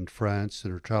and France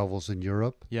and our travels in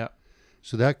Europe. Yeah.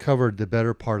 So that covered the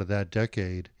better part of that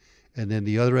decade. And then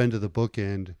the other end of the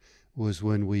bookend was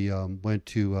when we went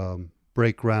to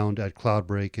break ground at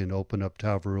Cloudbreak and open up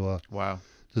Tavarua. Wow.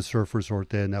 The surf resort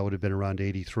then. That would have been around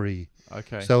 83.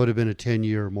 Okay. So that would have been a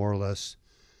 10-year, more or less,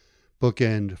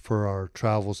 bookend for our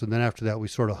travels. And then after that, we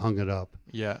sort of hung it up.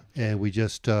 Yeah. And we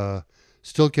just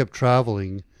still kept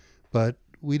traveling, but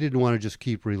we didn't want to just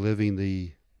keep reliving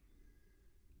the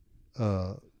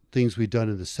things we'd done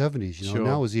in the 70s. Sure.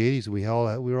 Now it was the 80s,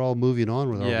 and we were all moving on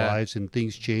with our lives and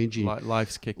things changing.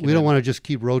 Life's kicking. We don't want to just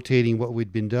keep rotating what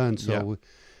we'd been done. So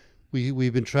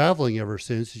we've been traveling ever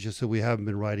since. It's just that we haven't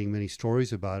been writing many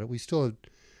stories about it. We still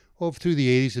have, through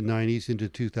the 80s and 90s into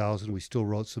 2000, we still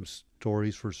wrote some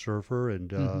stories for Surfer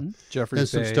and Jeffrey's and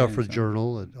some Bay stuff for and the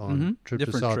Journal on trip to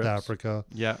Different South trips. Africa.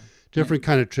 Yeah. Different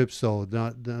kind of trips, though,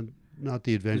 not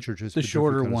the adventure trips. The but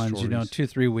shorter different kind of ones,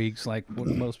 stories. 2-3 weeks, like what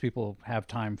most people have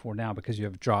time for now because you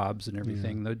have jobs and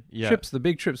everything. Yeah. The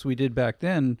big trips we did back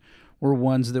then were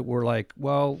ones that were like,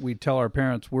 well, we'd tell our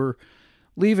parents, we're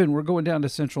leaving, we're going down to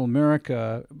Central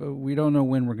America, but we don't know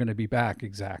when we're going to be back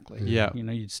exactly. Yeah.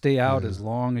 You'd stay out as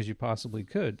long as you possibly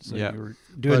could. So you were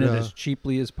doing But, it as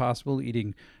cheaply as possible,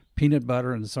 eating peanut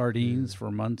butter and sardines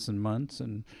for months and months.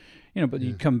 And, but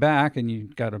you'd come back and you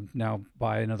got to now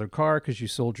buy another car because you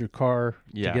sold your car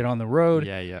to get on the road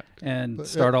and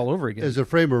start all over again. As a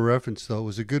frame of reference, though, it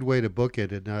was a good way to book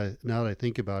it. And now that I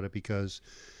think about it, because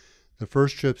The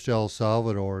first trips to El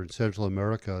Salvador in Central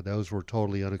America, those were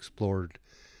totally unexplored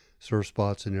surf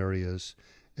spots and areas.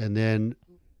 And then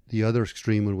the other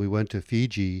extreme, when we went to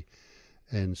Fiji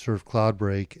and surfed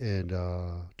Cloudbreak and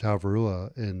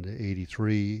Tavarua in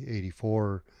 83,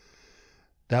 84,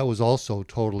 that was also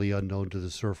totally unknown to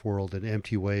the surf world, and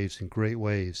empty waves and great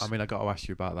waves. I mean, I got to ask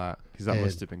you about that, because that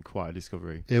must have been quite a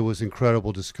discovery. It was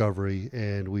incredible discovery,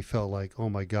 and we felt like, oh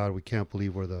my God, we can't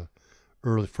believe we're the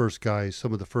first guys.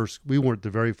 Some of the first, we weren't the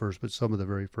very first, but some of the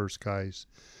very first guys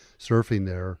surfing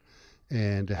there.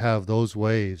 And to have those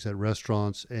waves at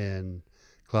restaurants and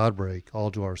Cloudbreak all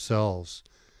to ourselves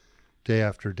day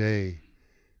after day,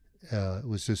 it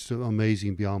was just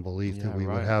amazing beyond belief that we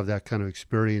would have that kind of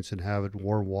experience and have it in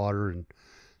warm water and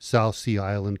South Sea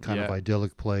Island kind of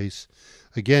idyllic place.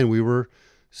 Again, we were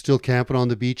still camping on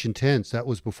the beach in tents. That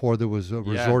was before there was a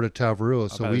resort at Tavarua.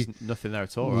 So we nothing there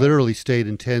at all. Literally stayed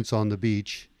in tents on the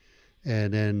beach,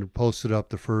 and then posted up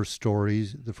the first story,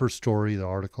 the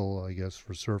article, I guess,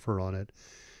 for Surfer on it.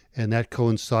 And that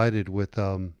coincided with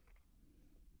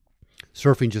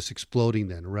surfing just exploding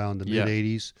then around the mid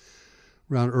 80s.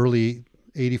 Around early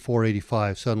 84,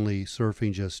 85, suddenly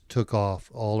surfing just took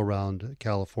off all around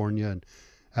California, and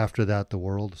after that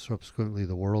subsequently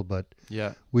the world. But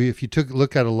if you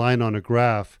look at a line on a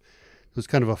graph, it was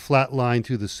kind of a flat line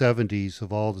through the 70s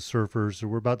of all the surfers. There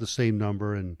were about the same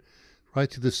number, and right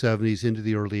through the 70s into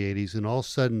the early 80s, and all of a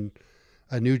sudden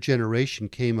a new generation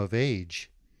came of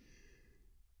age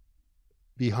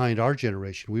behind our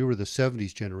generation. We were the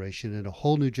 70s generation, and a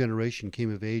whole new generation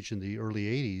came of age in the early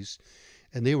 80s.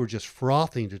 And they were just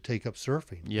frothing to take up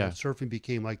surfing. Yeah. And surfing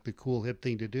became like the cool, hip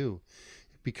thing to do,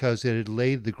 because it had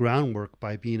laid the groundwork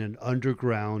by being an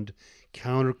underground,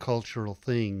 countercultural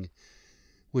thing,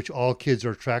 which all kids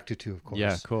are attracted to, of course.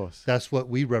 Yeah, of course. That's what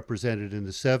we represented in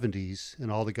the 70s,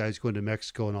 and all the guys going to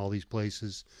Mexico and all these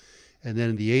places. And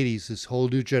then in the 80s, this whole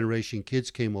new generation kids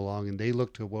came along, and they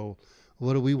looked at, well,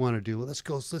 what do we want to do? Well, let's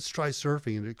try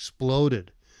surfing. And it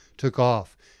exploded, took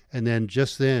off. And then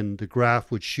the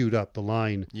graph would shoot up the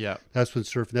line. Yeah. That's when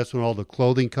all the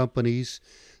clothing companies,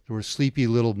 there were sleepy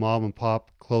little mom and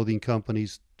pop clothing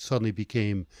companies, suddenly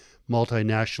became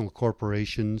multinational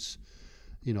corporations.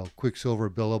 Quicksilver,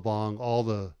 Billabong, all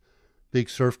the big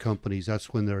surf companies.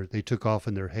 That's when they took off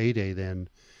in their heyday then.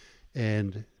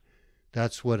 And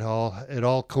that's what it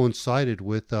all coincided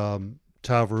with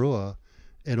Tavarua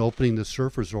and opening the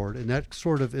surf resort. And that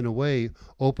sort of, in a way,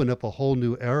 opened up a whole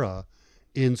new era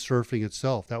in surfing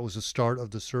itself. That was the start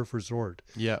of the surf resort.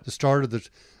 Yeah. The start of the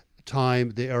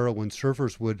era when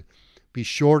surfers would be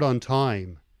short on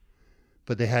time,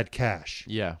 but they had cash.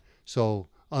 Yeah. So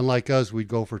unlike us, we'd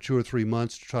go for 2 or 3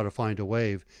 months to try to find a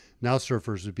wave. Now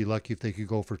surfers would be lucky if they could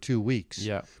go for 2 weeks.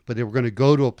 Yeah. But they were going to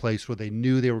go to a place where they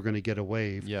knew they were going to get a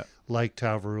wave. Yeah. Like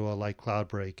Tavarua, like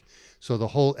Cloudbreak. So the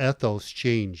whole ethos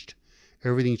changed.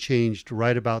 Everything changed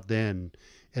right about then.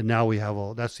 And now we have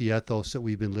that's the ethos that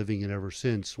we've been living in ever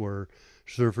since, where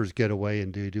surfers get away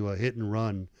and do a hit and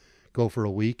run, go for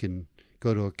a week and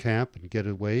go to a camp and get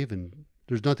a wave. And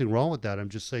there's nothing wrong with that. I'm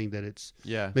just saying that it's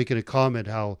making a comment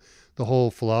how the whole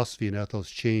philosophy and ethos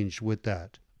changed with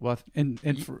that. Well,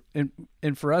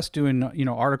 and for us doing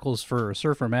articles for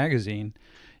Surfer Magazine,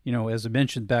 as I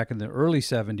mentioned back in the early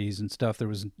 70s and stuff, there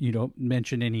was you don't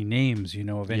mention any names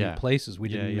of any places. We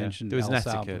didn't mention there was El an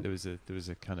Salvador. etiquette. There was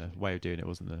a kind of way of doing it,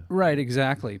 wasn't there? Right,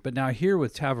 exactly. But now here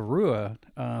with Tavarua,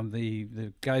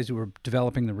 the guys who were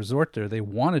developing the resort there, they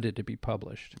wanted it to be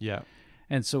published. Yeah.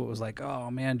 And so it was like, oh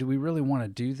man, do we really want to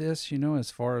do this? As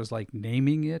far as like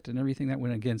naming it and everything, that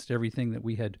went against everything that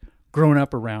we had grown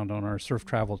up around on our surf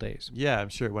travel days. Yeah, I'm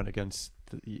sure it went against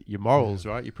your morals,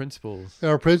 right? Your principles.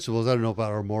 Our principles. I don't know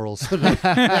about our morals.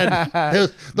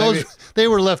 They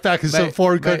were left back in some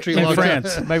foreign country in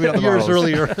France. Maybe not the years morals.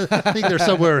 earlier. I think they're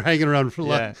somewhere hanging around,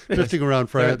 drifting around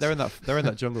France. They're in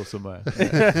that jungle somewhere.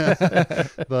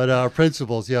 But our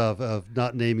principles, of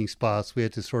not naming spots, we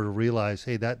had to sort of realize,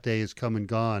 hey, that day is come and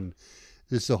gone.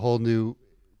 This is a whole new.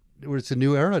 It's a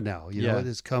new era now. It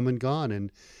has come and gone,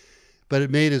 but it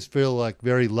made us feel like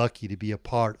very lucky to be a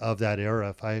part of that era.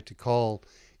 If I had to call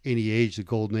any age the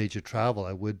golden age of travel,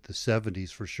 I would the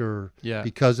 70s for sure. Yeah.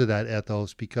 Because of that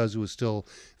ethos, because it was still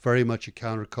very much a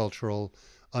countercultural,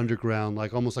 underground,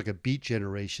 like almost like a beat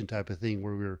generation type of thing,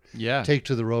 where we were take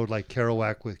to the road like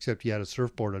Kerouac, except you had a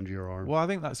surfboard under your arm. Well, I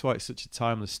think that's why it's such a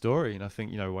timeless story, and I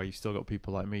think why you've still got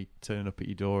people like me turning up at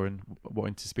your door and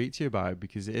wanting to speak to you about it,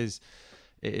 because it is.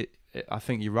 I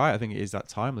think you're right. I think it is that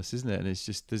timeless, isn't it? And it's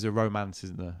just there's a romance,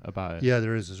 isn't there, about it? Yeah,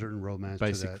 there is a certain romance,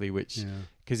 basically, to that. which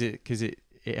because it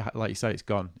like you say, it's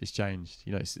gone, it's changed.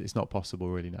 It's not possible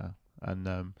really now. And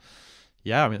I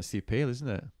mean that's the appeal, isn't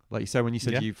it? Like you said, when you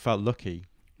said Yeah. you felt lucky,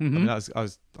 I Mhm. mean, I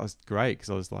was great because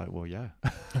I was like, well, yeah.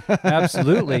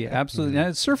 Absolutely, absolutely. Now,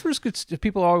 surfers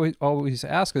people always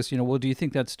ask us, well, do you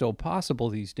think that's still possible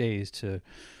these days to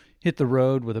hit the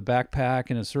road with a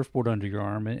backpack and a surfboard under your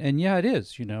arm? And yeah, it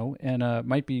is, and it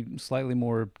might be slightly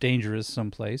more dangerous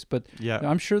someplace, but Yeah.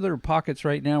 I'm sure there are pockets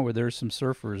right now where there's some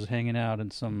surfers hanging out in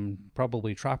some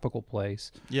probably tropical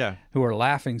place Yeah. who are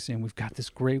laughing, saying, we've got this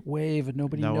great wave and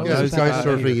nobody No one knows Yeah, there's about guys it."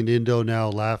 surfing in Indo now,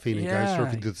 laughing, and guys Yeah,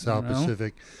 surfing to the South you know.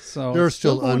 Pacific. So There are it's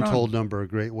still going on. untold number of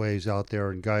great waves out there,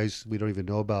 and guys we don't even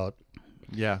know about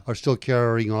Yeah. are still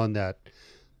carrying on that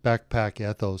backpack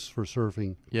ethos for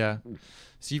surfing. Yeah.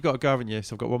 So you've got to go, haven't you?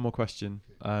 So I've got one more question.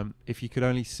 If you could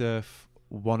only surf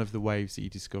one of the waves that you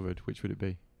discovered, which would it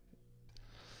be?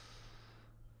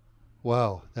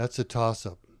 Wow, that's a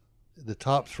toss-up. The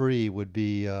top three would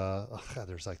be,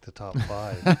 there's like the top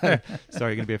five.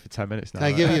 Sorry, you're going to be here for 10 minutes now. Can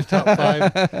I right? give you a top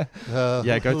five?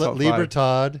 Yeah, go top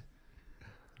Libertad,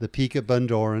 the Peak at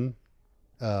Bundoran,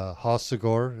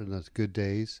 Hossegor in the good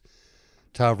days,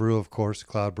 Tavaru, of course,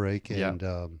 Cloudbreak,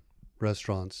 and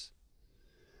restaurants.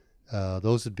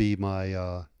 Those would be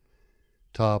my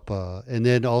top. And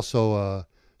then also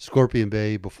Scorpion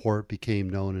Bay before it became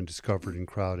known and discovered and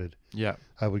crowded. Yeah.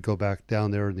 I would go back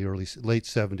down there in the late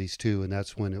 70s too, and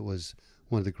that's when it was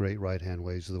one of the great right-hand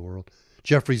waves of the world.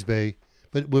 Jeffreys Bay,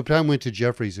 but by the time I went to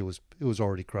Jeffreys, it was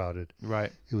already crowded.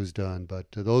 Right. It was done. But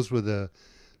those were the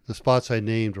spots I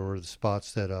named, or the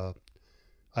spots that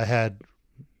I had,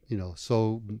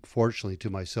 so fortunately to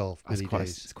myself many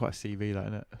days. It's quite a CV, that,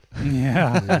 isn't it?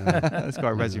 Yeah. It's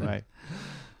quite a resume.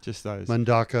 Just those.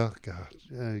 Mandaka, God,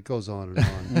 it goes on and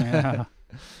on. Yeah.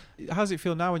 How does it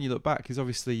feel now when you look back? Because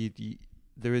obviously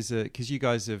there is because you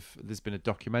guys there's been a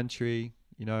documentary,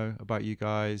 about you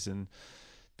guys, and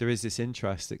there is this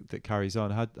interest that carries on.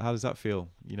 How does that feel?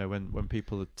 When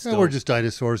people are still... Well, we're just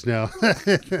dinosaurs now.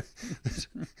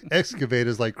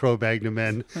 Excavators like Cro-Magnon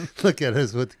men look at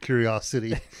us with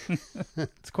curiosity.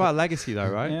 It's quite a legacy though,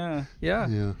 right? Yeah.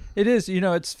 Yeah. It is.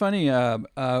 It's funny.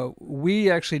 We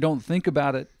actually don't think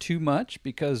about it too much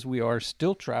because we are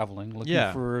still traveling,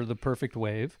 looking for the perfect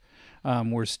wave.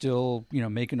 We're still,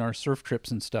 making our surf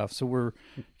trips and stuff. So we're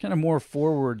kind of more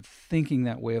forward thinking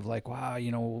that way of like, wow,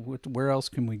 where else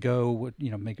can we go?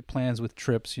 Make plans with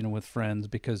trips, with friends,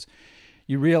 because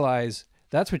you realize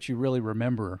that's what you really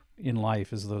remember in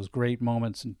life is those great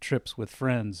moments and trips with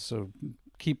friends. So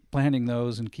keep planning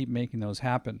those and keep making those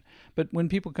happen. But when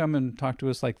people come and talk to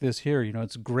us like this here,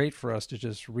 it's great for us to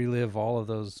just relive all of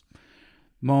those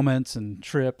moments and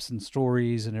trips and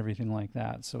stories and everything like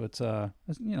that. So it's a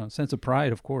sense of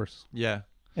pride, of course. Yeah.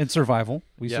 And survival.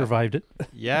 We survived it.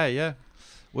 Yeah.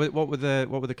 What were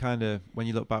the kind of, when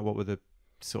you look back, what were the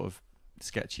sort of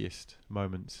sketchiest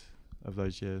moments of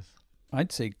those years?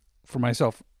 I'd say for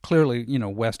myself, clearly,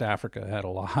 West Africa had a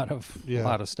lot of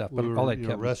stuff. But We I'll were let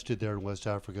Kevin. arrested there in West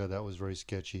Africa. That was very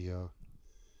sketchy.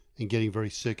 And getting very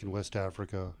sick in West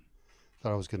Africa.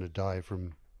 Thought I was going to die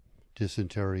from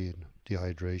dysentery and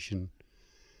dehydration.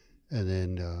 And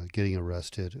then getting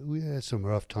arrested. We had some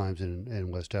rough times in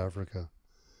West Africa.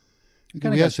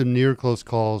 We had some near close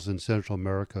calls in Central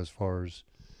America as far as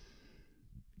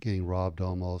getting robbed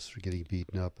almost or getting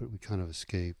beaten up, but we kind of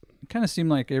escaped. It kind of seemed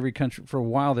like every country, for a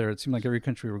while there, it seemed like every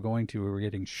country we were going to, we were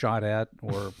getting shot at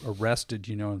or arrested,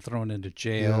 and thrown into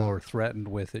jail or threatened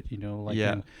with it,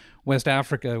 in West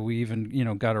Africa, we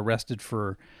even, got arrested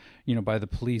for, by the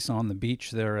police on the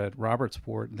beach there at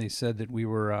Robertsport. And they said that we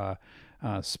were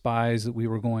spies, that we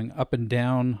were going up and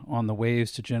down on the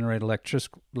waves to generate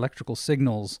electrical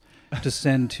signals to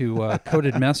send to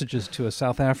coded messages to a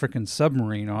South African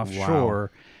submarine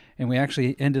offshore. Wow. And we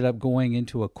actually ended up going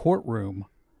into a courtroom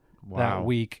that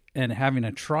week and having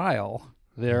a trial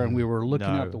there. And we were looking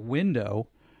out the window,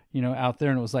 out there.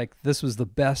 And it was like, this was the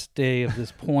best day of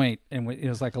this point. And it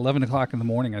was like 11 o'clock in the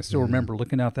morning. I still remember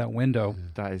looking out that window.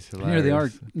 That is hilarious. Here they are,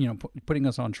 putting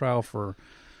us on trial for...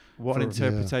 What an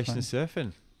interpretation of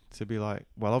surfing. To be like,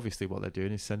 well, obviously what they're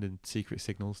doing is sending secret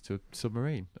signals to a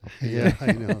submarine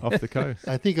I know. off the coast.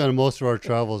 I think on most of our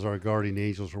travels, our guardian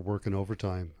angels were working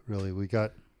overtime. Really, we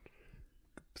got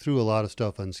through a lot of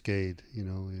stuff unscathed.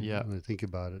 When I think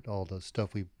about it, all the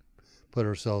stuff we put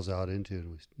ourselves out into, it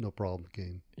was no problem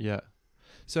came. Yeah.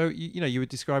 So you were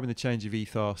describing the change of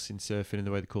ethos in surfing and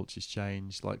the way the culture's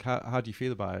changed. Like, how do you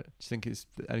feel about it? Do you think it's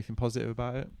anything positive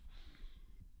about it?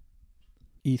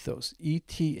 Ethos,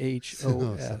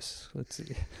 ETHOS. Let's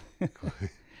see.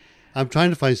 I'm trying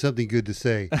to find something good to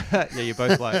say. Yeah, you're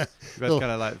both kind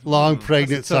of like long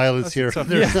pregnant silence here.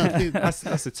 That's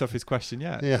the toughest question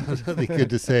yet. Yeah, nothing good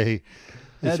to say.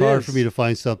 It's hard for me to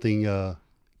find something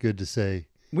good to say.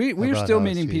 We're about still how it's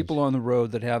meeting changed. people on the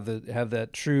road that have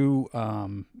that true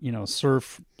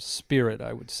surf spirit.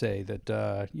 I would say that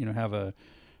have a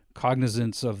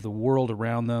cognizance of the world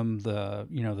around them.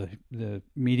 The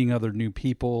meeting other new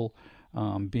people,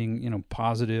 being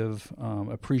positive,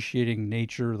 appreciating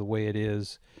nature the way it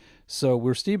is. So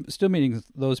we're still meeting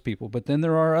those people, but then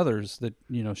there are others that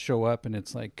show up, and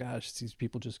it's like, gosh, these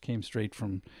people just came straight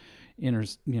from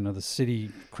the city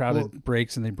crowded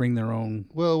breaks, and they bring their own.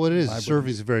 Well, what it is, vibrant- surfing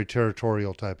is a very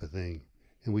territorial type of thing,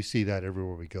 and we see that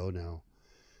everywhere we go now.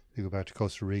 You go back to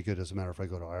Costa Rica, it doesn't matter if I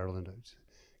go to Ireland.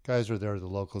 Guys are there, the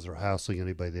locals are hassling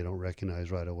anybody they don't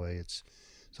recognize right away. It's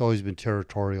always been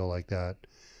territorial like that,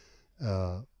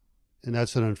 and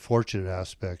that's an unfortunate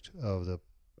aspect of the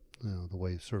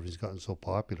way surfing's gotten so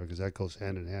popular, because that goes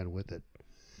hand in hand with it.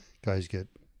 Guys get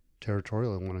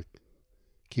territorial and want to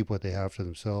keep what they have to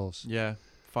themselves. Yeah,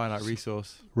 finite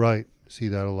resource. Right. See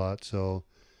that a lot. So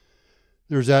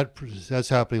there's that's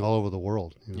happening all over the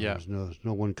world. Yeah. There's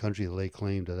no one country that lay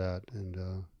claim to that,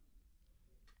 and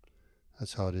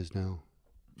that's how it is now.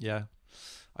 Yeah.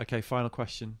 Okay, final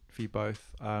question for you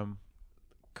both.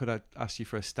 Could I ask you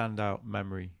for a standout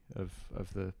memory of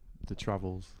the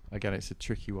travels? Again, it's a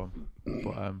tricky one,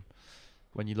 but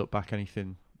when you look back,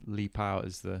 anything leap out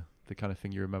as the kind of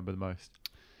thing you remember the most?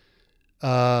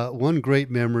 One great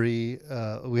memory.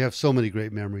 We have so many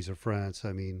great memories of France.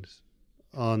 I mean,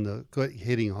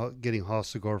 getting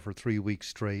Hossegor for 3 weeks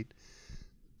straight,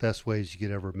 best ways you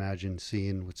could ever imagine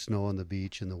seeing, with snow on the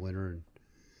beach in the winter.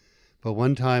 But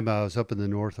one time I was up in the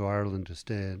north of Ireland to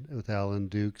stay with Alan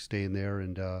Duke, staying there,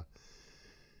 and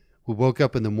we woke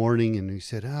up in the morning and we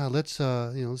said, let's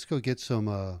go get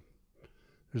some.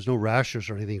 There's no rashers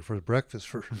or anything for breakfast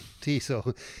for tea,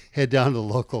 so head down to the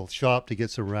local shop to get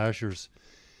some rashers.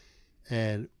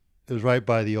 And it was right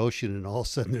by the ocean, and all of a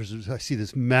sudden I see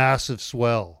this massive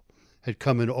swell had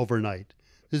come in overnight.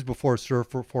 This is before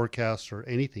surf forecasts or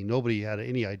anything. Nobody had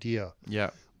any idea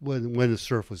when the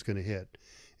surf was going to hit.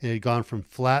 And it had gone from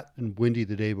flat and windy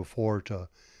the day before to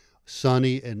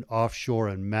sunny and offshore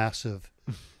and massive.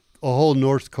 A whole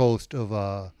north coast of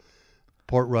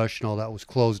Portrush and all that was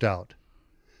closed out.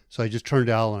 So I just turned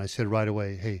to Al and I said right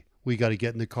away, hey, we got to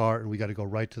get in the car and we got to go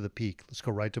right to the peak. Let's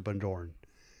go right to Bundoran.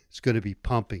 It's going to be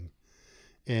pumping.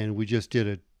 And we just did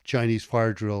a Chinese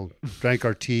fire drill, drank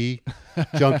our tea,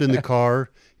 jumped in the car,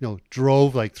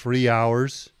 drove like 3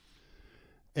 hours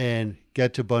and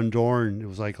get to Bundoran. It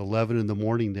was like 11 in the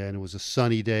morning then. It was a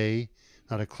sunny day,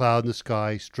 not a cloud in the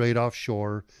sky, straight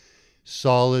offshore,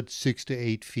 solid 6 to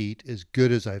 8 feet, as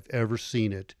good as I've ever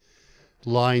seen it.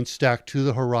 Line stacked to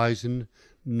the horizon.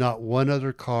 Not one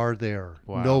other car there.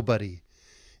 Wow. Nobody.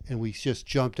 And we just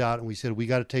jumped out and we said, we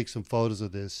got to take some photos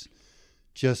of this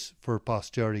just for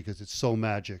posterity, because it's so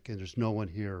magic and there's no one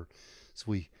here. So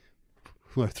we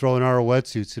were throwing our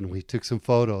wetsuits and we took some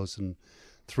photos, and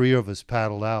 3 of us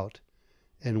paddled out.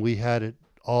 And we had it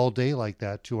all day like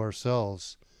that to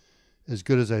ourselves, as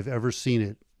good as I've ever seen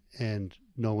it, and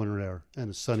no one there,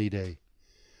 and a sunny day.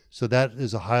 So that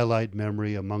is a highlight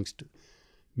memory amongst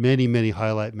many, many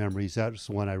highlight memories. That's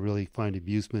the one I really find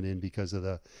amusement in, because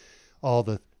of all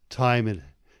the time it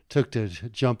took to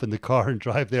jump in the car and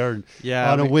drive there and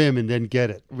a whim and then get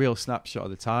it. Real snapshot of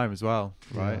the time as well,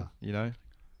 right? Yeah.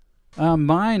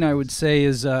 Mine, I would say,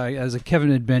 is as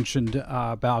Kevin had mentioned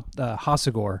about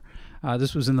Hossegor.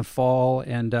 This was in the fall,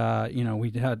 and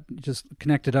we had just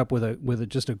connected up with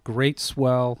just a great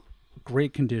swell,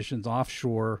 great conditions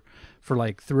offshore for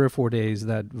like 3 or 4 days.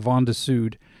 That Vent du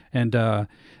Sud, and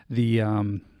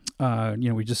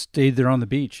we just stayed there on the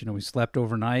beach. We slept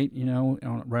overnight,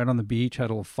 right on the beach, had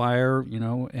a little fire,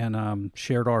 and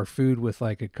shared our food with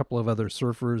like a couple of other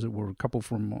surfers. That were a couple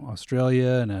from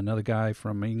Australia and another guy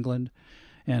from England,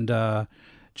 and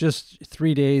just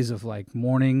 3 days of like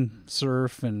morning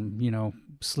surf and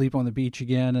sleep on the beach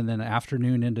again, and then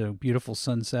afternoon into a beautiful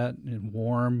sunset and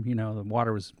warm. The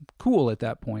water was cool at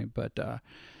that point, but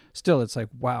still, it's like,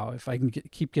 wow, if I can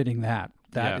keep getting that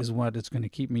is what it's going to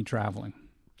keep me traveling.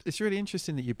 It's really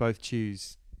interesting that you both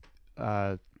choose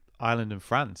Ireland and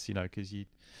France, because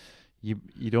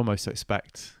you'd almost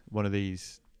expect one of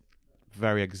these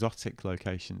very exotic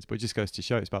locations, but it just goes to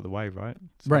show it's about the wave, right?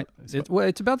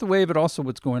 It's about the wave, but also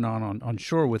what's going on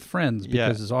shore with friends,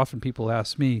 because as often people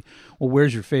ask me, well,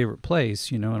 where's your favorite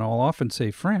place? And I'll often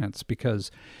say France,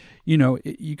 because you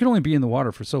can only be in the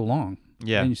water for so long.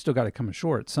 Yeah. And you still got to come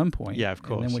ashore at some point. Yeah, of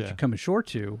course. And then what you come ashore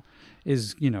to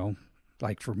is,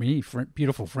 like for me,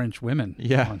 beautiful French women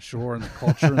Yeah. on shore, and the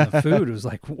culture and the food. It was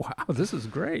like, wow, this is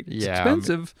great. It's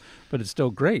expensive, but it's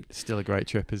still great. It's still a great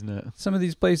trip, isn't it? Some of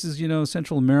these places,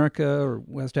 Central America or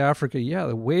West Africa,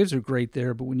 the waves are great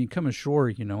there, but when you come ashore,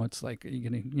 it's like, are you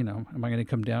gonna, am I going to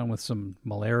come down with some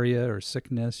malaria or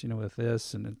sickness, with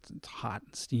this, and it's hot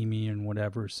and steamy and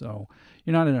whatever. So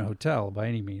you're not in a hotel by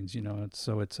any means, it's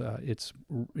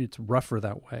rougher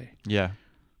that way. Yeah.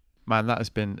 Man, that has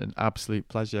been an absolute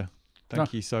pleasure.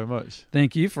 Thank you so much.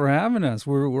 Thank you for having us.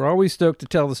 We're always stoked to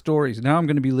tell the stories. Now I'm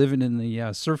going to be living in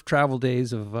the surf travel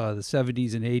days of the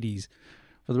 70s and 80s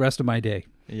for the rest of my day.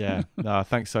 Yeah. No,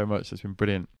 thanks so much. It's been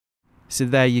brilliant. So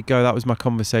there you go. That was my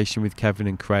conversation with Kevin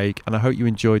and Craig, and I hope you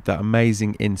enjoyed that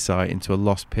amazing insight into a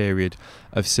lost period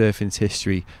of surfing's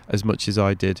history as much as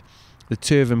I did. The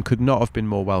two of them could not have been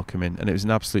more welcoming, and it was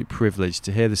an absolute privilege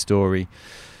to hear the story,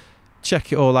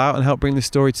 check it all out, and help bring the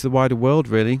story to the wider world,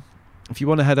 really. If you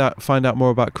want to find out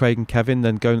more about Craig and Kevin,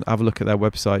 then go and have a look at their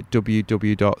website,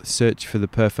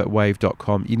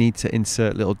 www.searchfortheperfectwave.com. You need to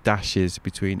insert little dashes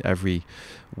between every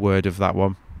word of that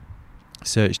one.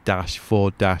 Search dash,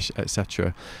 forward dash,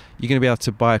 etc. You're going to be able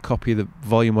to buy a copy of the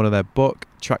volume 1 of their book,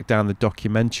 track down the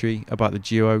documentary about the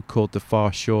duo called The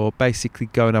Far Shore. Basically,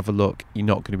 go and have a look. You're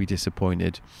not going to be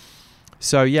disappointed.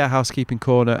 So yeah, housekeeping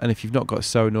corner, and if you've not got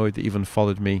so annoyed that you've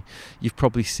unfollowed me, you've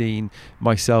probably seen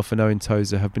myself and Owen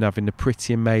Tozer have been having a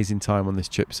pretty amazing time on this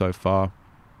trip so far.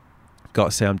 Got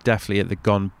to say, I'm definitely at the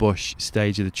gone bush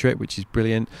stage of the trip, which is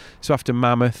brilliant. So after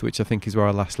Mammoth, which I think is where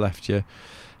I last left you,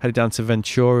 headed down to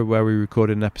Ventura, where we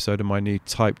recorded an episode of my new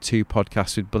Type 2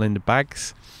 podcast with Belinda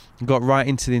Baggs. Got right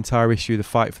into the entire issue of the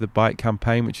Fight for the Bike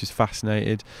campaign, which was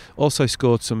fascinated. Also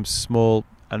scored some small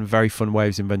and very fun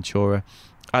waves in Ventura.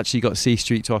 Actually got C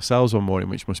Street to ourselves one morning,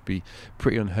 which must be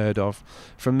pretty unheard of.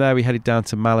 From there, we headed down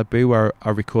to Malibu, where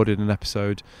I recorded an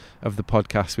episode of the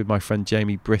podcast with my friend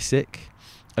Jamie Brissick,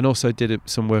 and also did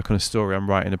some work on a story I'm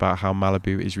writing about how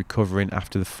Malibu is recovering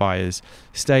after the fires.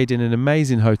 Stayed in an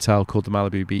amazing hotel called the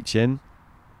Malibu Beach Inn,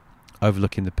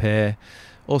 overlooking the pier.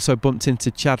 Also bumped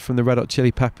into Chad from the Red Hot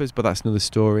Chili Peppers, but that's another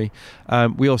story.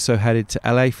 We also headed to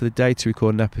LA for the day to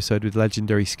record an episode with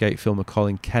legendary skate filmer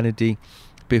Colin Kennedy,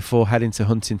 before heading to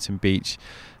Huntington Beach,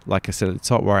 like I said at the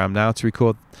top, where I am now, to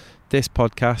record this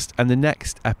podcast and the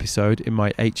next episode in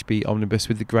my HB Omnibus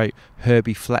with the great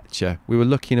Herbie Fletcher. We were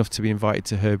lucky enough to be invited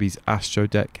to Herbie's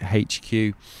Astrodeck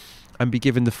HQ and be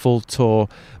given the full tour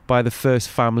by the first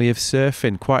family of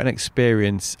surfing. Quite an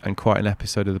experience and quite an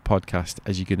episode of the podcast,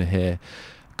 as you're going to hear.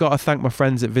 Got to thank my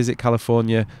friends at Visit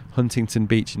California, Huntington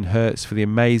Beach and Hertz for the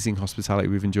amazing hospitality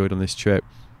we've enjoyed on this trip.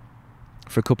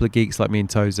 For a couple of geeks like me and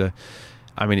Tozer,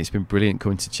 I mean, it's been brilliant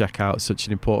coming to check out such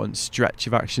an important stretch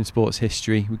of action sports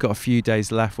history. We've got a few days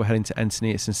left. We're heading to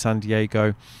Encinitas and San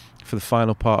Diego for the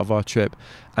final part of our trip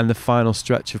and the final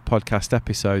stretch of podcast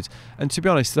episodes. And to be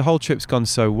honest, the whole trip's gone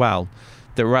so well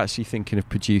that we're actually thinking of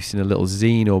producing a little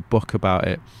zine or book about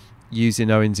it,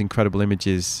 using Owen's incredible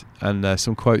images and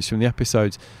some quotes from the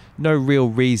episodes. No real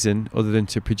reason other than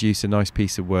to produce a nice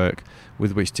piece of work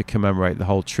with which to commemorate the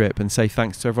whole trip and say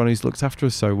thanks to everyone who's looked after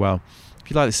us so well. If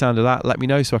you like the sound of that, let me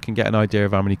know so I can get an idea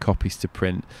of how many copies to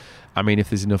print. I mean, if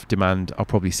there's enough demand, I'll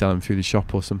probably sell them through the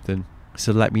shop or something.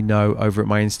 So let me know over at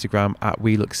my Instagram at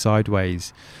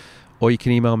WeLookSideways. Or you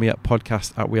can email me at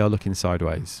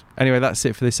podcast@WeAreLookingSideways. Anyway, that's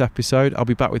it for this episode. I'll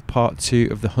be back with part 2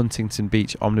 of the Huntington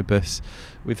Beach Omnibus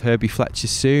with Herbie Fletcher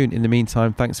soon. In the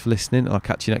meantime, thanks for listening, and I'll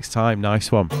catch you next time.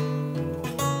 Nice one.